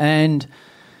do. And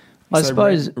I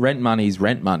suppose rent money is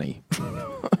rent money.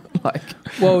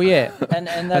 Well, yeah, and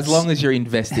that's, as long as you're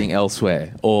investing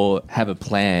elsewhere or have a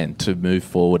plan to move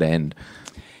forward and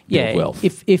build wealth.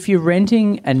 If you're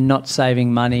renting and not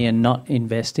saving money and not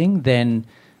investing, then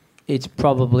it's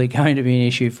probably going to be an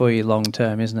issue for you long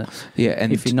term, isn't it? Yeah,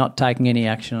 and if you're not taking any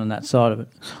action on that side of it.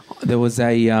 There was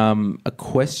a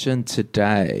question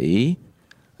today.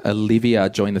 Olivia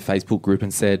joined the Facebook group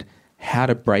and said how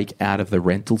to break out of the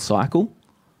rental cycle.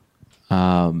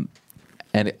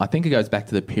 And I think it goes back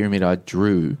to the pyramid I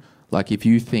drew. Like if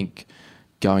you think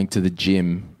going to the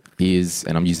gym is,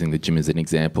 and I'm using the gym as an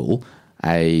example,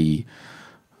 a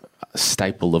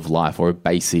staple of life or a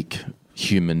basic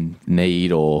human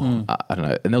need or I don't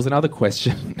know. And there was another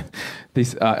question.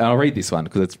 And I'll read this one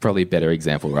because it's probably a better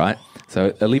example, right?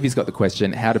 So Olivia's got the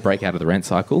question, how to break out of the rent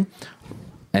cycle.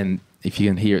 And if you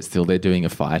can hear it still, they're doing a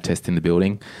fire test in the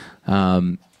building.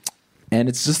 And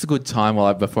it's just a good time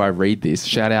before I read this.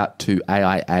 Shout out to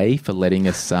AIA for letting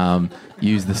us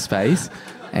use the space.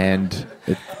 And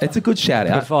it's a good shout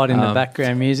out. Providing the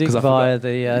background music via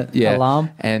the alarm.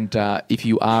 And if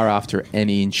you are after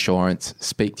any insurance,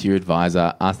 speak to your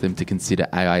advisor, ask them to consider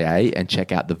AIA and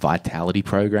check out the Vitality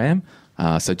program.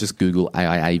 So just Google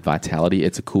AIA Vitality.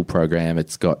 It's a cool program.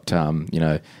 It's got,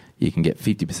 you can get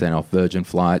 50% off Virgin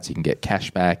flights. You can get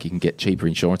cash back. You can get cheaper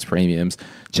insurance premiums.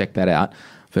 Check that out.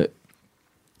 But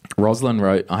Rosalind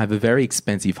wrote, I have a very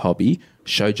expensive hobby,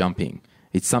 show jumping.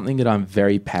 It's something that I'm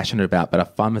very passionate about, but I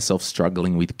find myself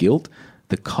struggling with guilt.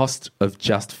 The cost of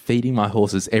just feeding my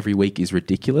horses every week is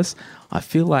ridiculous. I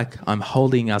feel like I'm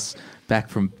holding us back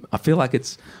from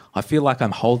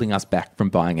I'm holding us back from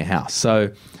buying a house.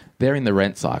 So they're in the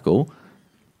rent cycle.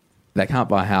 They can't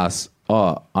buy a house.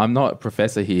 Oh, I'm not a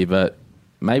professor here, but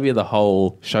maybe the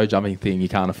whole show jumping thing you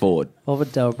can't afford. What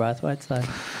would Del Brathwaite say?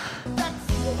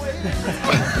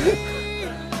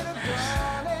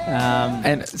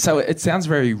 And so it sounds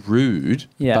very rude,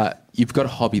 but you've got a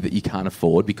hobby that you can't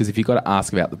afford because if you've got to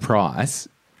ask about the price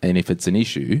and if it's an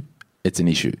issue, it's an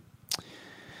issue.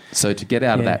 So to get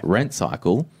out of that rent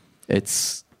cycle,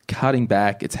 it's cutting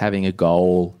back, it's having a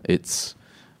goal, it's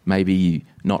maybe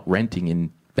not renting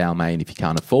in Balmain if you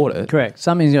can't afford it. Correct.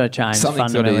 Something's got to change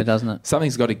fundamentally, doesn't it?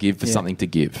 Something's got to give for something to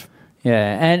give.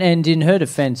 Yeah, and in her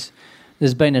defence,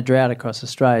 there's been a drought across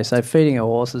Australia, so feeding our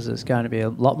horses is going to be a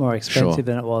lot more expensive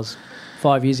than it was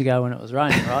 5 years ago when it was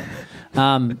raining, right?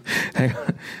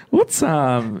 What's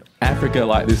Africa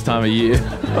like this time of year?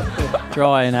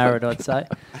 Dry and arid, I'd say.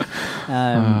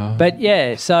 But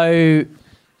yeah, so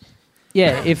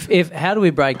yeah, if how do we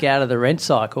break out of the rent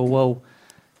cycle? Well,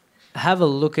 have a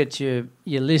look at your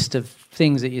list of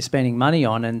things that you're spending money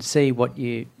on and see what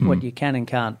you can and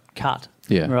can't cut.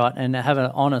 Yeah. Right, and have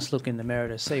an honest look in the mirror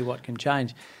to see what can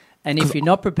change. And if you're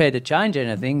not prepared to change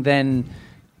anything, then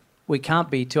we can't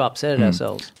be too upset at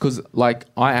ourselves. Because, I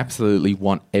absolutely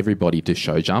want everybody to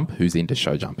show jump who's into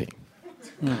show jumping.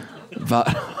 But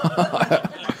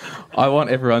I want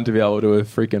everyone to be able to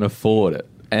freaking afford it.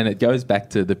 And it goes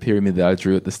back to the pyramid that I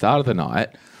drew at the start of the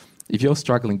night. If you're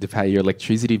struggling to pay your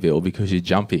electricity bill because you're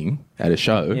jumping at a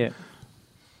show,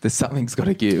 there's something's got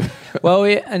to give. Well,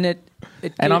 yeah, and it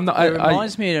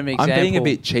reminds me of an example. I'm being a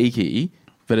bit cheeky,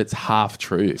 but it's half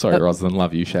true. Sorry, Rosalind,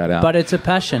 love you, shout out. But it's a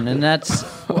passion, and that's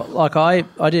like I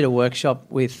did a workshop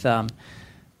with some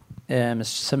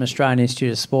Australian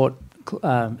Institute of Sport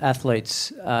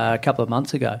athletes a couple of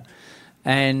months ago,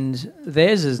 and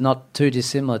theirs is not too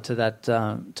dissimilar to that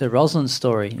to Rosalind's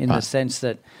story in the sense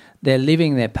that they're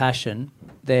living their passion.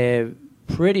 They're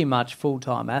pretty much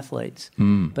full-time athletes,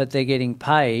 but they're getting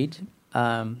paid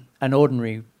an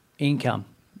ordinary income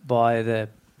by the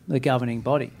governing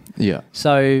body. Yeah.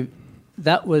 So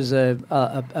that was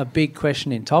a big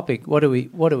question in topic. What do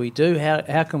we do?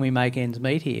 How can we make ends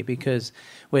meet here? Because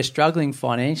we're struggling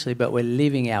financially, but we're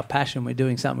living our passion. We're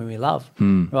doing something we love.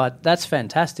 Right? That's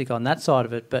fantastic on that side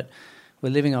of it, but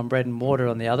we're living on bread and water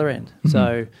on the other end.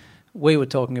 So we were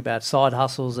talking about side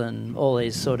hustles and all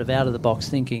these sort of out-of-the-box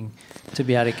thinking to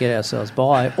be able to get ourselves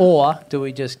by, or do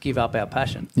we just give up our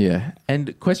passion? Yeah.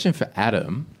 And question for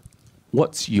Adam,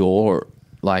 what's your,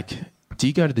 do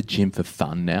you go to the gym for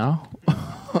fun now?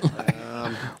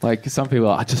 Some people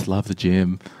are, I just love the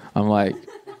gym. I'm like,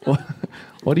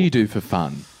 what do you do for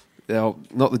fun?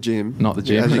 Not the gym. Not the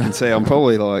gym. As you can see, I'm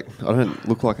probably I don't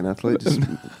look like an athlete. Just,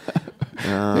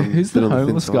 who's the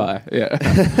homeless guy? Yeah.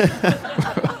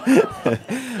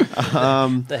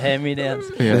 The hand-me-downs.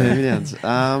 Yeah. The hand-me-downs.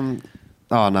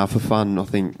 For fun, I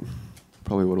think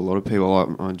probably what a lot of people like.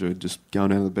 I enjoy just going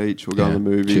down to the beach or going to the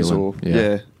movies chilling. or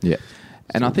Yeah.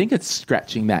 And I think it's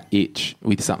scratching that itch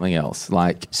with something else.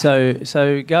 Like So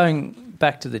going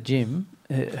back to the gym,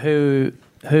 who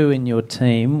in your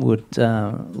team would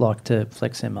like to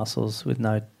flex their muscles with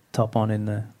no top on in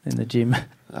the gym?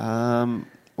 Well,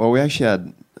 we actually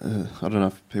had I don't know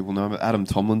if people know, but Adam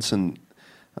Tomlinson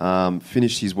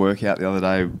finished his workout the other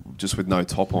day just with no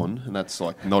top on, and that's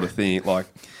like not a thing. Like,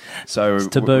 so it's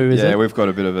taboo, is it? Yeah, we've got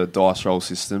a bit of a dice roll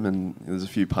system, and there's a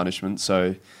few punishments.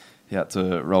 So he had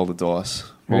to roll the dice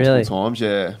multiple times.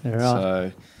 Yeah.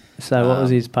 Right. So what was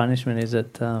his punishment? Is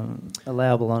it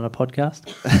allowable on a podcast?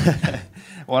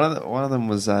 One of them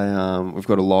was we've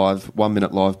got a 1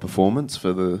 minute live performance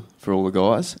for all the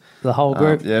guys. The whole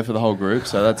group. Yeah, for the whole group.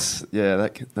 So that's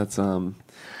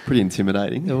pretty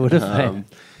intimidating. It would have been.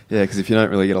 Yeah, because if you don't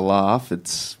really get a laugh,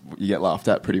 you get laughed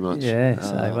at pretty much. Yeah,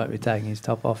 so he won't be taking his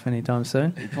top off anytime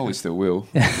soon. He probably still will.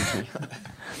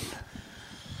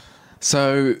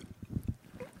 So,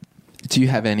 do you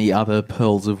have any other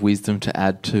pearls of wisdom to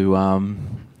add to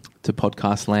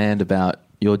Podcast Land about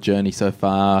your journey so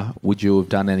far? Would you have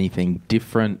done anything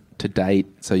different to date?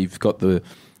 So you've got the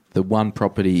one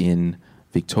property in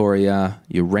Victoria,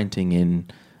 you're renting in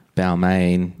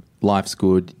Balmain, life's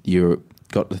good, you've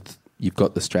got the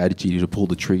strategy to pull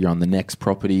the trigger on the next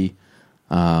property.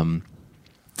 What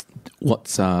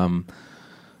are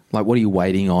you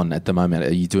waiting on at the moment?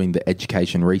 Are you doing the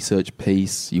education research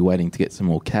piece? Are you waiting to get some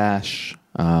more cash?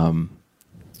 Yeah,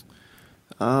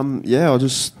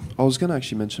 I was going to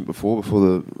actually mention before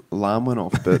the alarm went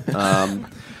off, but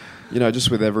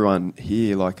just with everyone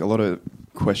here, like a lot of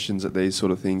questions at these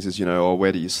sort of things is,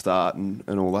 where do you start and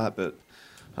all that, but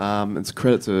it's a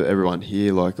credit to everyone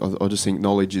here. Like I just think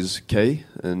knowledge is key,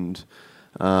 and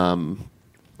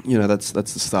that's the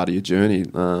start of your journey.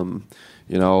 I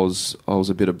was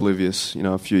a bit oblivious,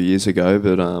 a few years ago,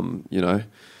 but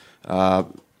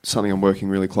something I'm working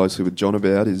really closely with John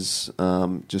about is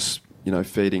just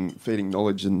feeding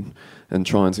knowledge and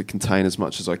trying to contain as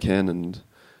much as I can, and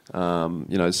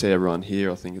see everyone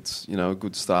here. I think it's a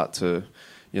good start to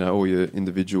all your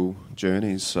individual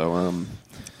journeys. So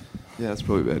yeah, that's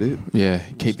probably about it. Yeah,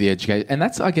 keep the education, and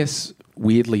that's, I guess,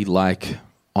 weirdly, like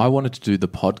I wanted to do the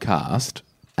podcast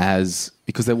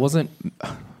because there wasn't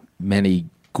many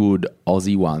good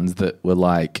Aussie ones that were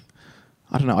like,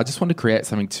 I don't know, I just wanted to create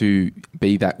something to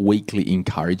be that weekly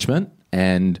encouragement,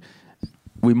 and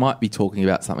we might be talking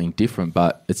about something different,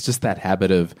 but it's just that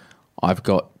habit of I've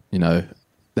got,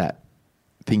 that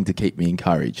thing to keep me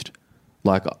encouraged.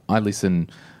 Like I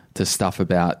listen to stuff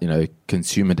about,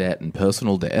 consumer debt and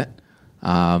personal debt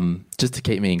just to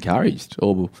keep me encouraged.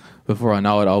 Or before I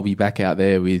know it, I'll be back out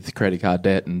there with credit card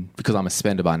debt, and because I'm a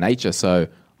spender by nature, so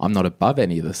I'm not above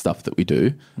any of the stuff that we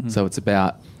do. Mm-hmm. So it's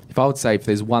about, if I would say, if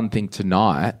there's one thing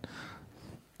tonight,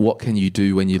 what can you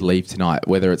do when you leave tonight?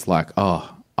 Whether it's like,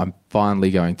 I'm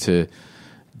finally going to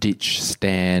ditch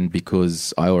Stan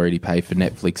because I already pay for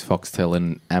Netflix, Foxtel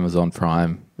and Amazon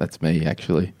Prime. That's me,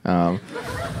 actually.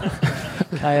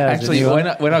 Actually,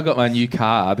 when I got my new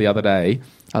car the other day,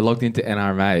 I logged into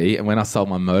NRMA, and when I sold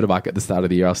my motorbike at the start of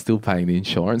the year, I was still paying the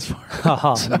insurance for it.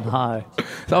 Oh, no.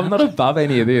 So I'm not above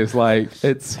any of this. Like,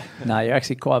 it's... No, you're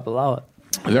actually quite below it.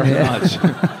 Very much.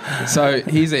 So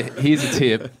here's a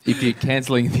tip. If you're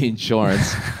cancelling the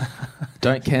insurance,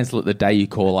 don't cancel it the day you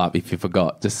call up if you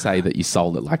forgot. Just say that you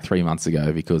sold it like 3 months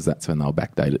ago, because that's when they'll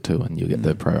backdate it to, and you'll get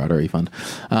the pro rata refund.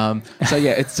 So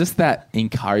yeah, it's just that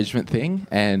encouragement thing.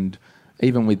 And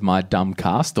even with my dumb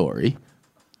car story,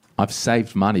 I've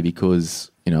saved money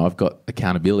because, I've got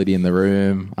accountability in the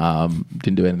room,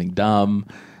 didn't do anything dumb.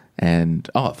 And,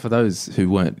 for those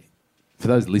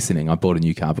listening, I bought a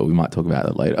new car, but we might talk about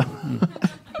it later.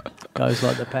 Goes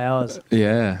like the powers.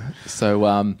 Yeah. So,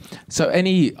 I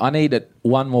need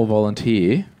one more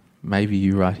volunteer, maybe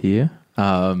you right here,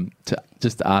 to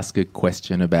just ask a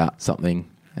question about something,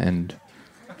 and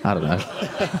I don't know.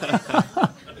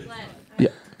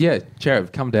 Yeah,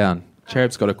 Cherub, come down.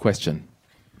 Cherub's got a question.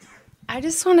 I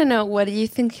just want to know, what do you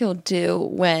think you'll do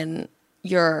when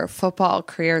your football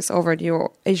career is over?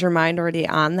 Is your mind already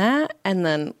on that? And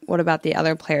then what about the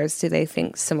other players? Do they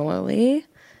think similarly?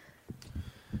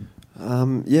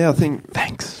 Yeah, I think...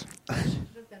 Thanks. Should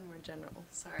have been more general.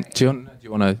 Sorry. Do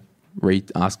you want to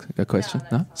ask a question?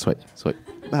 No? Sweet. It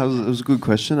was a good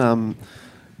question.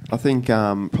 I think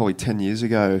probably 10 years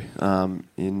ago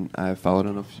in AFL, I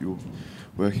don't know if you were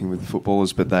working with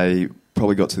footballers, but they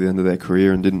probably got to the end of their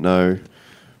career and didn't know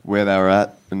where they were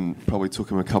at, and probably took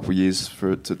them a couple of years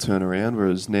for it to turn around.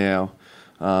 Whereas now,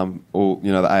 the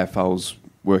AFL's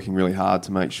working really hard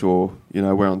to make sure,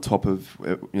 we're on top of,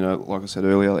 like I said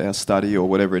earlier, our study or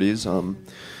whatever it is. I've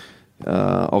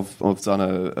done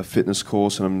a fitness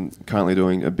course, and I'm currently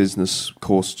doing a business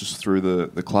course just through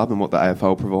the club and what the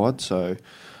AFL provides. So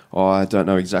I don't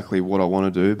know exactly what I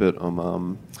want to do, but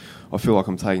I feel like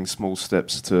I'm taking small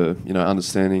steps to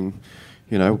understanding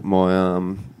my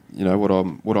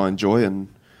what I enjoy and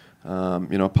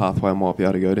a pathway I might be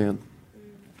able to go down.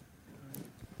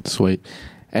 Sweet.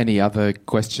 Any other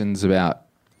questions about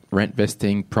rent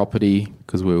vesting, property?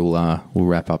 Because we'll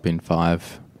wrap up in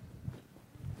 5.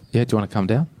 Yeah, do you want to come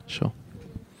down? Sure.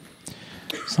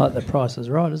 It's like The Price is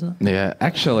Right, isn't it? Yeah,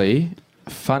 actually,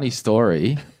 funny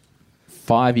story.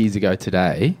 5 years ago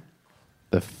today,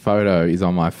 the photo is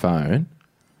on my phone.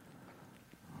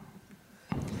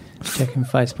 Checking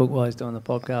Facebook while he's doing the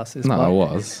podcast. I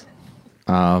was.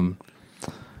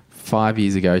 5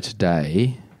 years ago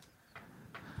today,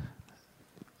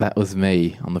 that was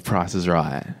me on The Price is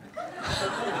Right.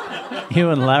 You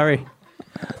and Larry.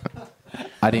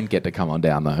 I didn't get to come on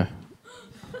down, though.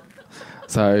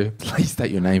 So please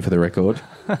state your name for the record.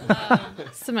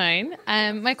 Simone,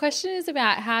 my question is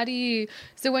about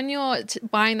so when you're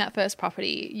buying that first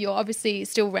property, you're obviously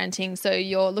still renting, so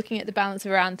you're looking at the balance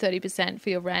of around 30% for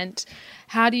your rent.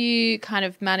 How do you kind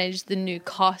of manage the new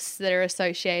costs that are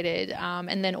associated,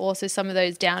 and then also some of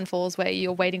those downfalls where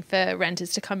you're waiting for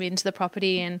renters to come into the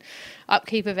property and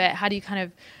upkeep of it? How do you kind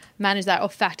of manage that or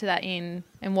factor that in,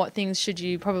 and what things should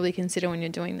you probably consider when you're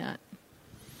doing that?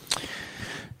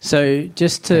 So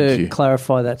just to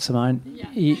clarify that, Simone,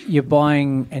 you're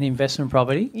buying an investment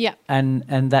property,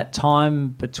 and that time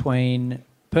between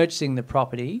purchasing the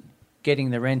property, getting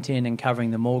the rent in and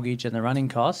covering the mortgage and the running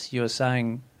costs, you're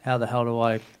saying, how the hell do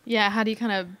I how do you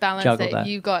kind of balance that?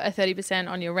 You've got a 30%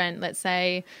 on your rent. Let's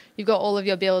say you've got all of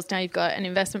your bills, now you've got an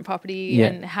investment property,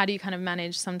 and how do you kind of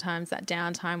manage sometimes that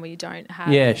downtime where you don't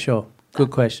have... Yeah, sure.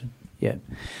 Good question. Yeah.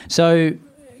 So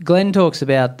Glenn talks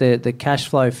about the cash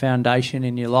flow foundation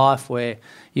in your life where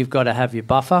you've got to have your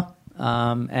buffer,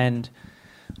 and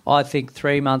I think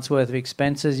 3 months worth of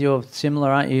expenses. You're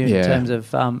similar, aren't you, in terms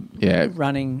of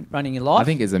running your life? I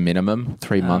think as a minimum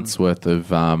 3 months worth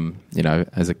of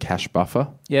as a cash buffer.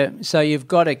 Yeah, so you've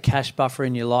got a cash buffer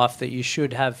in your life that you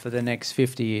should have for the next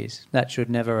 50 years. That should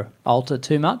never alter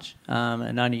too much,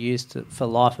 and only used for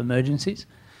life emergencies,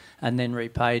 and then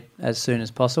repaid as soon as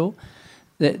possible.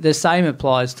 The same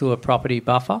applies to a property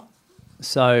buffer.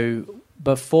 So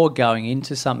before going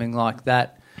into something like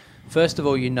that, first of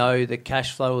all, you know the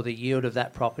cash flow or the yield of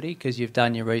that property because you've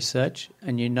done your research,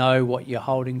 and you know what your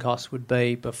holding costs would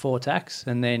be before tax,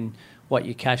 and then what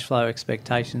your cash flow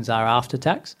expectations are after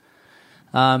tax.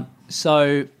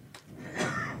 So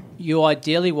you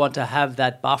ideally want to have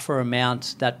that buffer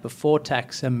amount, that before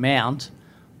tax amount,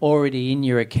 already in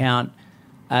your account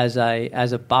as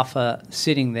a buffer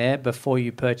sitting there before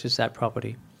you purchase that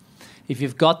property. If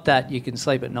you've got that, you can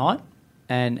sleep at night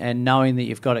and knowing that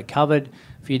you've got it covered.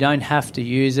 If you don't have to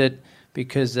use it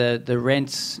because the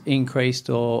rent's increased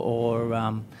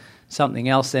or something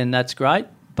else, then that's great.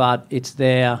 But it's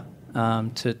there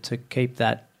to keep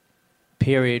that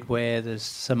period where there's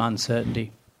some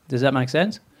uncertainty. Does that make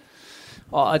sense?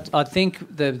 I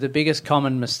think the biggest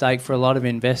common mistake for a lot of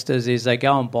investors is they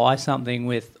go and buy something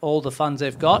with all the funds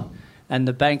they've got, and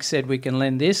the bank said we can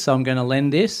lend this, so I'm going to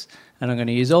lend this, and I'm going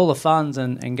to use all the funds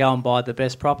and go and buy the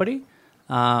best property,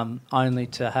 only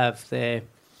to have their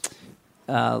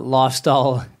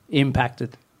lifestyle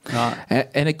impacted. Right?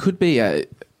 And it could be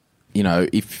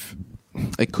if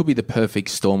it could be the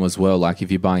perfect storm as well. Like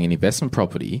if you're buying an investment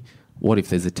property, what if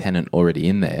there's a tenant already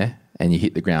in there and you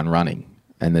hit the ground running?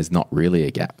 And there's not really a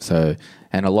gap. So,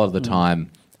 and a lot of the time,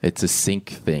 it's a sync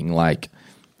thing. Like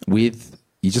you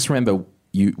just remember,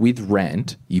 with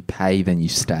rent, you pay, then you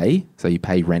stay. So you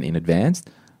pay rent in advance.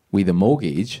 With a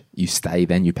mortgage, you stay,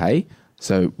 then you pay.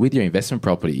 So with your investment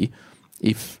property,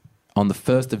 if on the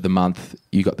first of the month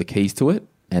you got the keys to it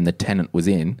and the tenant was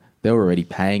in, they were already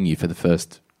paying you for the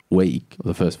first week or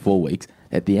the first 4 weeks.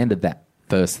 At the end of that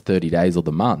first 30 days or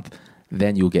the month,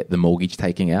 then you'll get the mortgage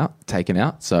taken out.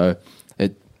 So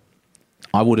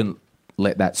I wouldn't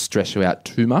let that stress you out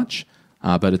too much,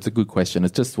 but it's a good question.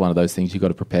 It's just one of those things you've got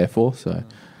to prepare for. So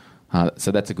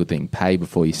that's a good thing. Pay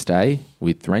before you stay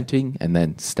with renting, and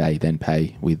then stay, then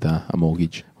pay with a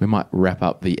mortgage. We might wrap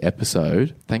up the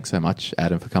episode. Thanks so much,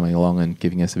 Adam, for coming along and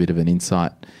giving us a bit of an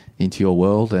insight into your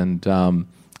world and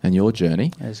your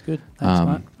journey. That's good.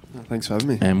 Thanks, mate. Thanks for having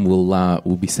me. And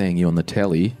we'll be seeing you on the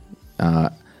telly.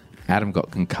 Adam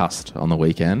got concussed on the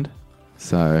weekend.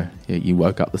 So you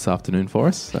woke up this afternoon for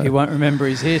us. So. He won't remember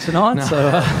he's here tonight.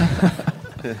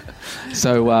 No.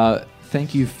 So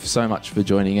thank you so much for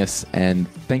joining us, and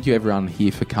thank you everyone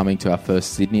here for coming to our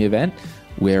first Sydney event.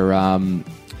 We're going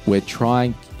to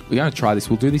try this.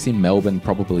 We'll do this in Melbourne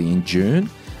probably in June.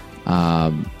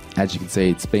 As you can see,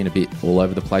 it's been a bit all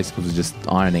over the place because we're just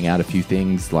ironing out a few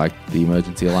things like the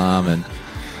emergency alarm and.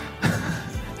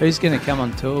 Who's going to come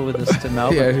on tour with us to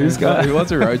Melbourne? Yeah, who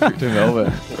wants a road trip to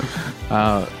Melbourne?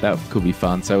 That could be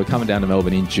fun. So we're coming down to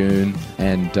Melbourne in June,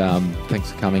 and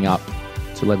thanks for coming up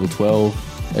to level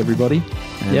 12, everybody.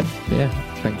 And yep. Yeah,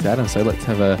 thanks, Adam. So let's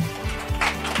have a...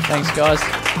 Thanks, guys.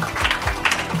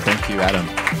 Thank you, Adam.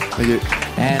 Thank you.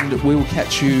 And we will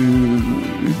catch you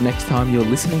next time you're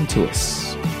listening to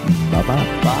us.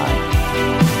 Bye-bye. Bye.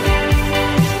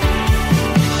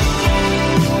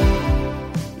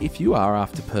 If you are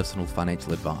after personal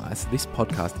financial advice, this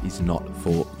podcast is not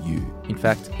for you. In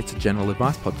fact, it's a general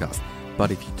advice podcast. But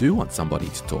if you do want somebody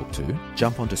to talk to,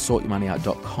 jump onto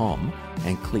sortyourmoneyout.com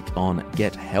and click on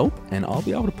Get Help, and I'll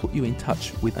be able to put you in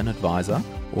touch with an advisor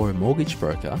or a mortgage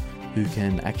broker who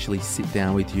can actually sit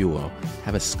down with you or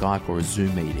have a Skype or a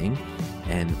Zoom meeting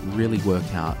and really work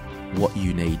out what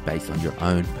you need based on your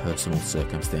own personal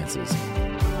circumstances.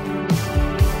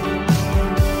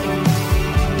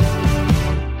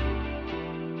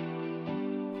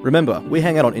 Remember, we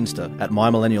hang out on Insta at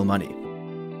MyMillennialMoney.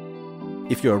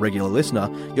 If you're a regular listener,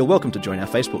 you're welcome to join our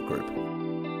Facebook group.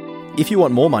 If you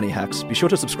want more money hacks, be sure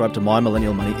to subscribe to My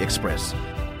Millennial Money Express.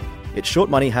 It's short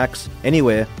money hacks,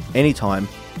 anywhere, anytime,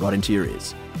 right into your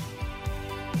ears.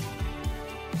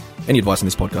 Any advice in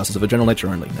this podcast is of a general nature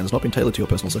only and has not been tailored to your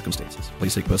personal circumstances.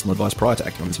 Please seek personal advice prior to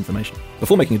acting on this information.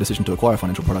 Before making a decision to acquire a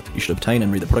financial product, you should obtain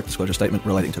and read the product disclosure statement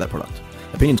relating to that product.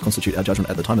 Opinions constitute our judgment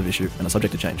at the time of issue and are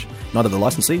subject to change. Neither the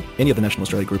licensee, any of the National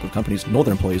Australia Group of Companies, nor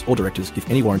their employees or directors give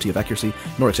any warranty of accuracy,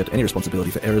 nor accept any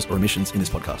responsibility for errors or omissions in this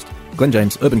podcast. Glenn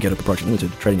James, Urban Ghetto Proprietary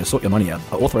Limited, trading as Sort Your Money Out,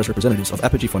 are authorised representatives of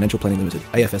Apogee Financial Planning Limited,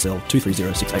 AFSL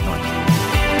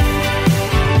 230689.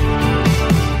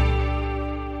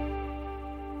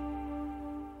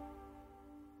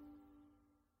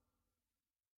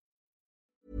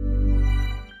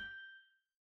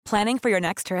 Planning for your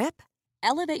next trip?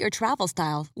 Elevate your travel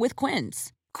style with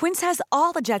Quince. Quince has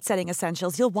all the jet-setting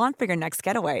essentials you'll want for your next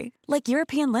getaway, like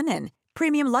European linen,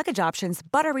 premium luggage options,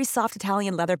 buttery soft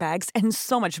Italian leather bags, and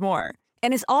so much more.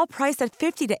 And is all priced at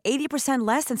 50 to 80%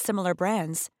 less than similar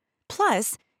brands.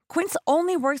 Plus, Quince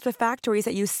only works with factories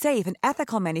that use safe and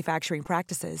ethical manufacturing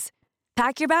practices.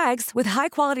 Pack your bags with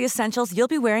high-quality essentials you'll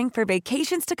be wearing for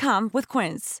vacations to come with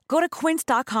Quince. Go to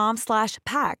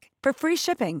quince.com/pack for free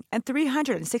shipping and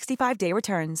 365-day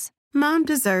returns. Mom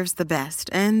deserves the best,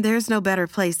 and there's no better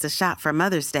place to shop for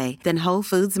Mother's Day than Whole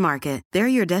Foods Market. They're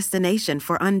your destination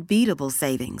for unbeatable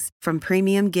savings, from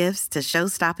premium gifts to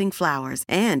show-stopping flowers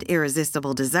and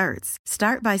irresistible desserts.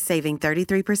 Start by saving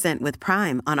 33% with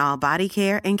Prime on all body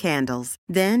care and candles.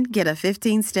 Then get a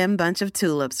 15-stem bunch of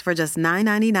tulips for just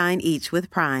 $9.99 each with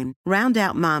Prime. Round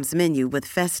out Mom's menu with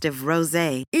festive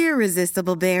rosé,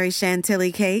 irresistible berry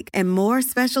chantilly cake, and more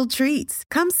special treats.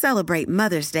 Come celebrate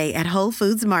Mother's Day at Whole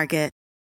Foods Market.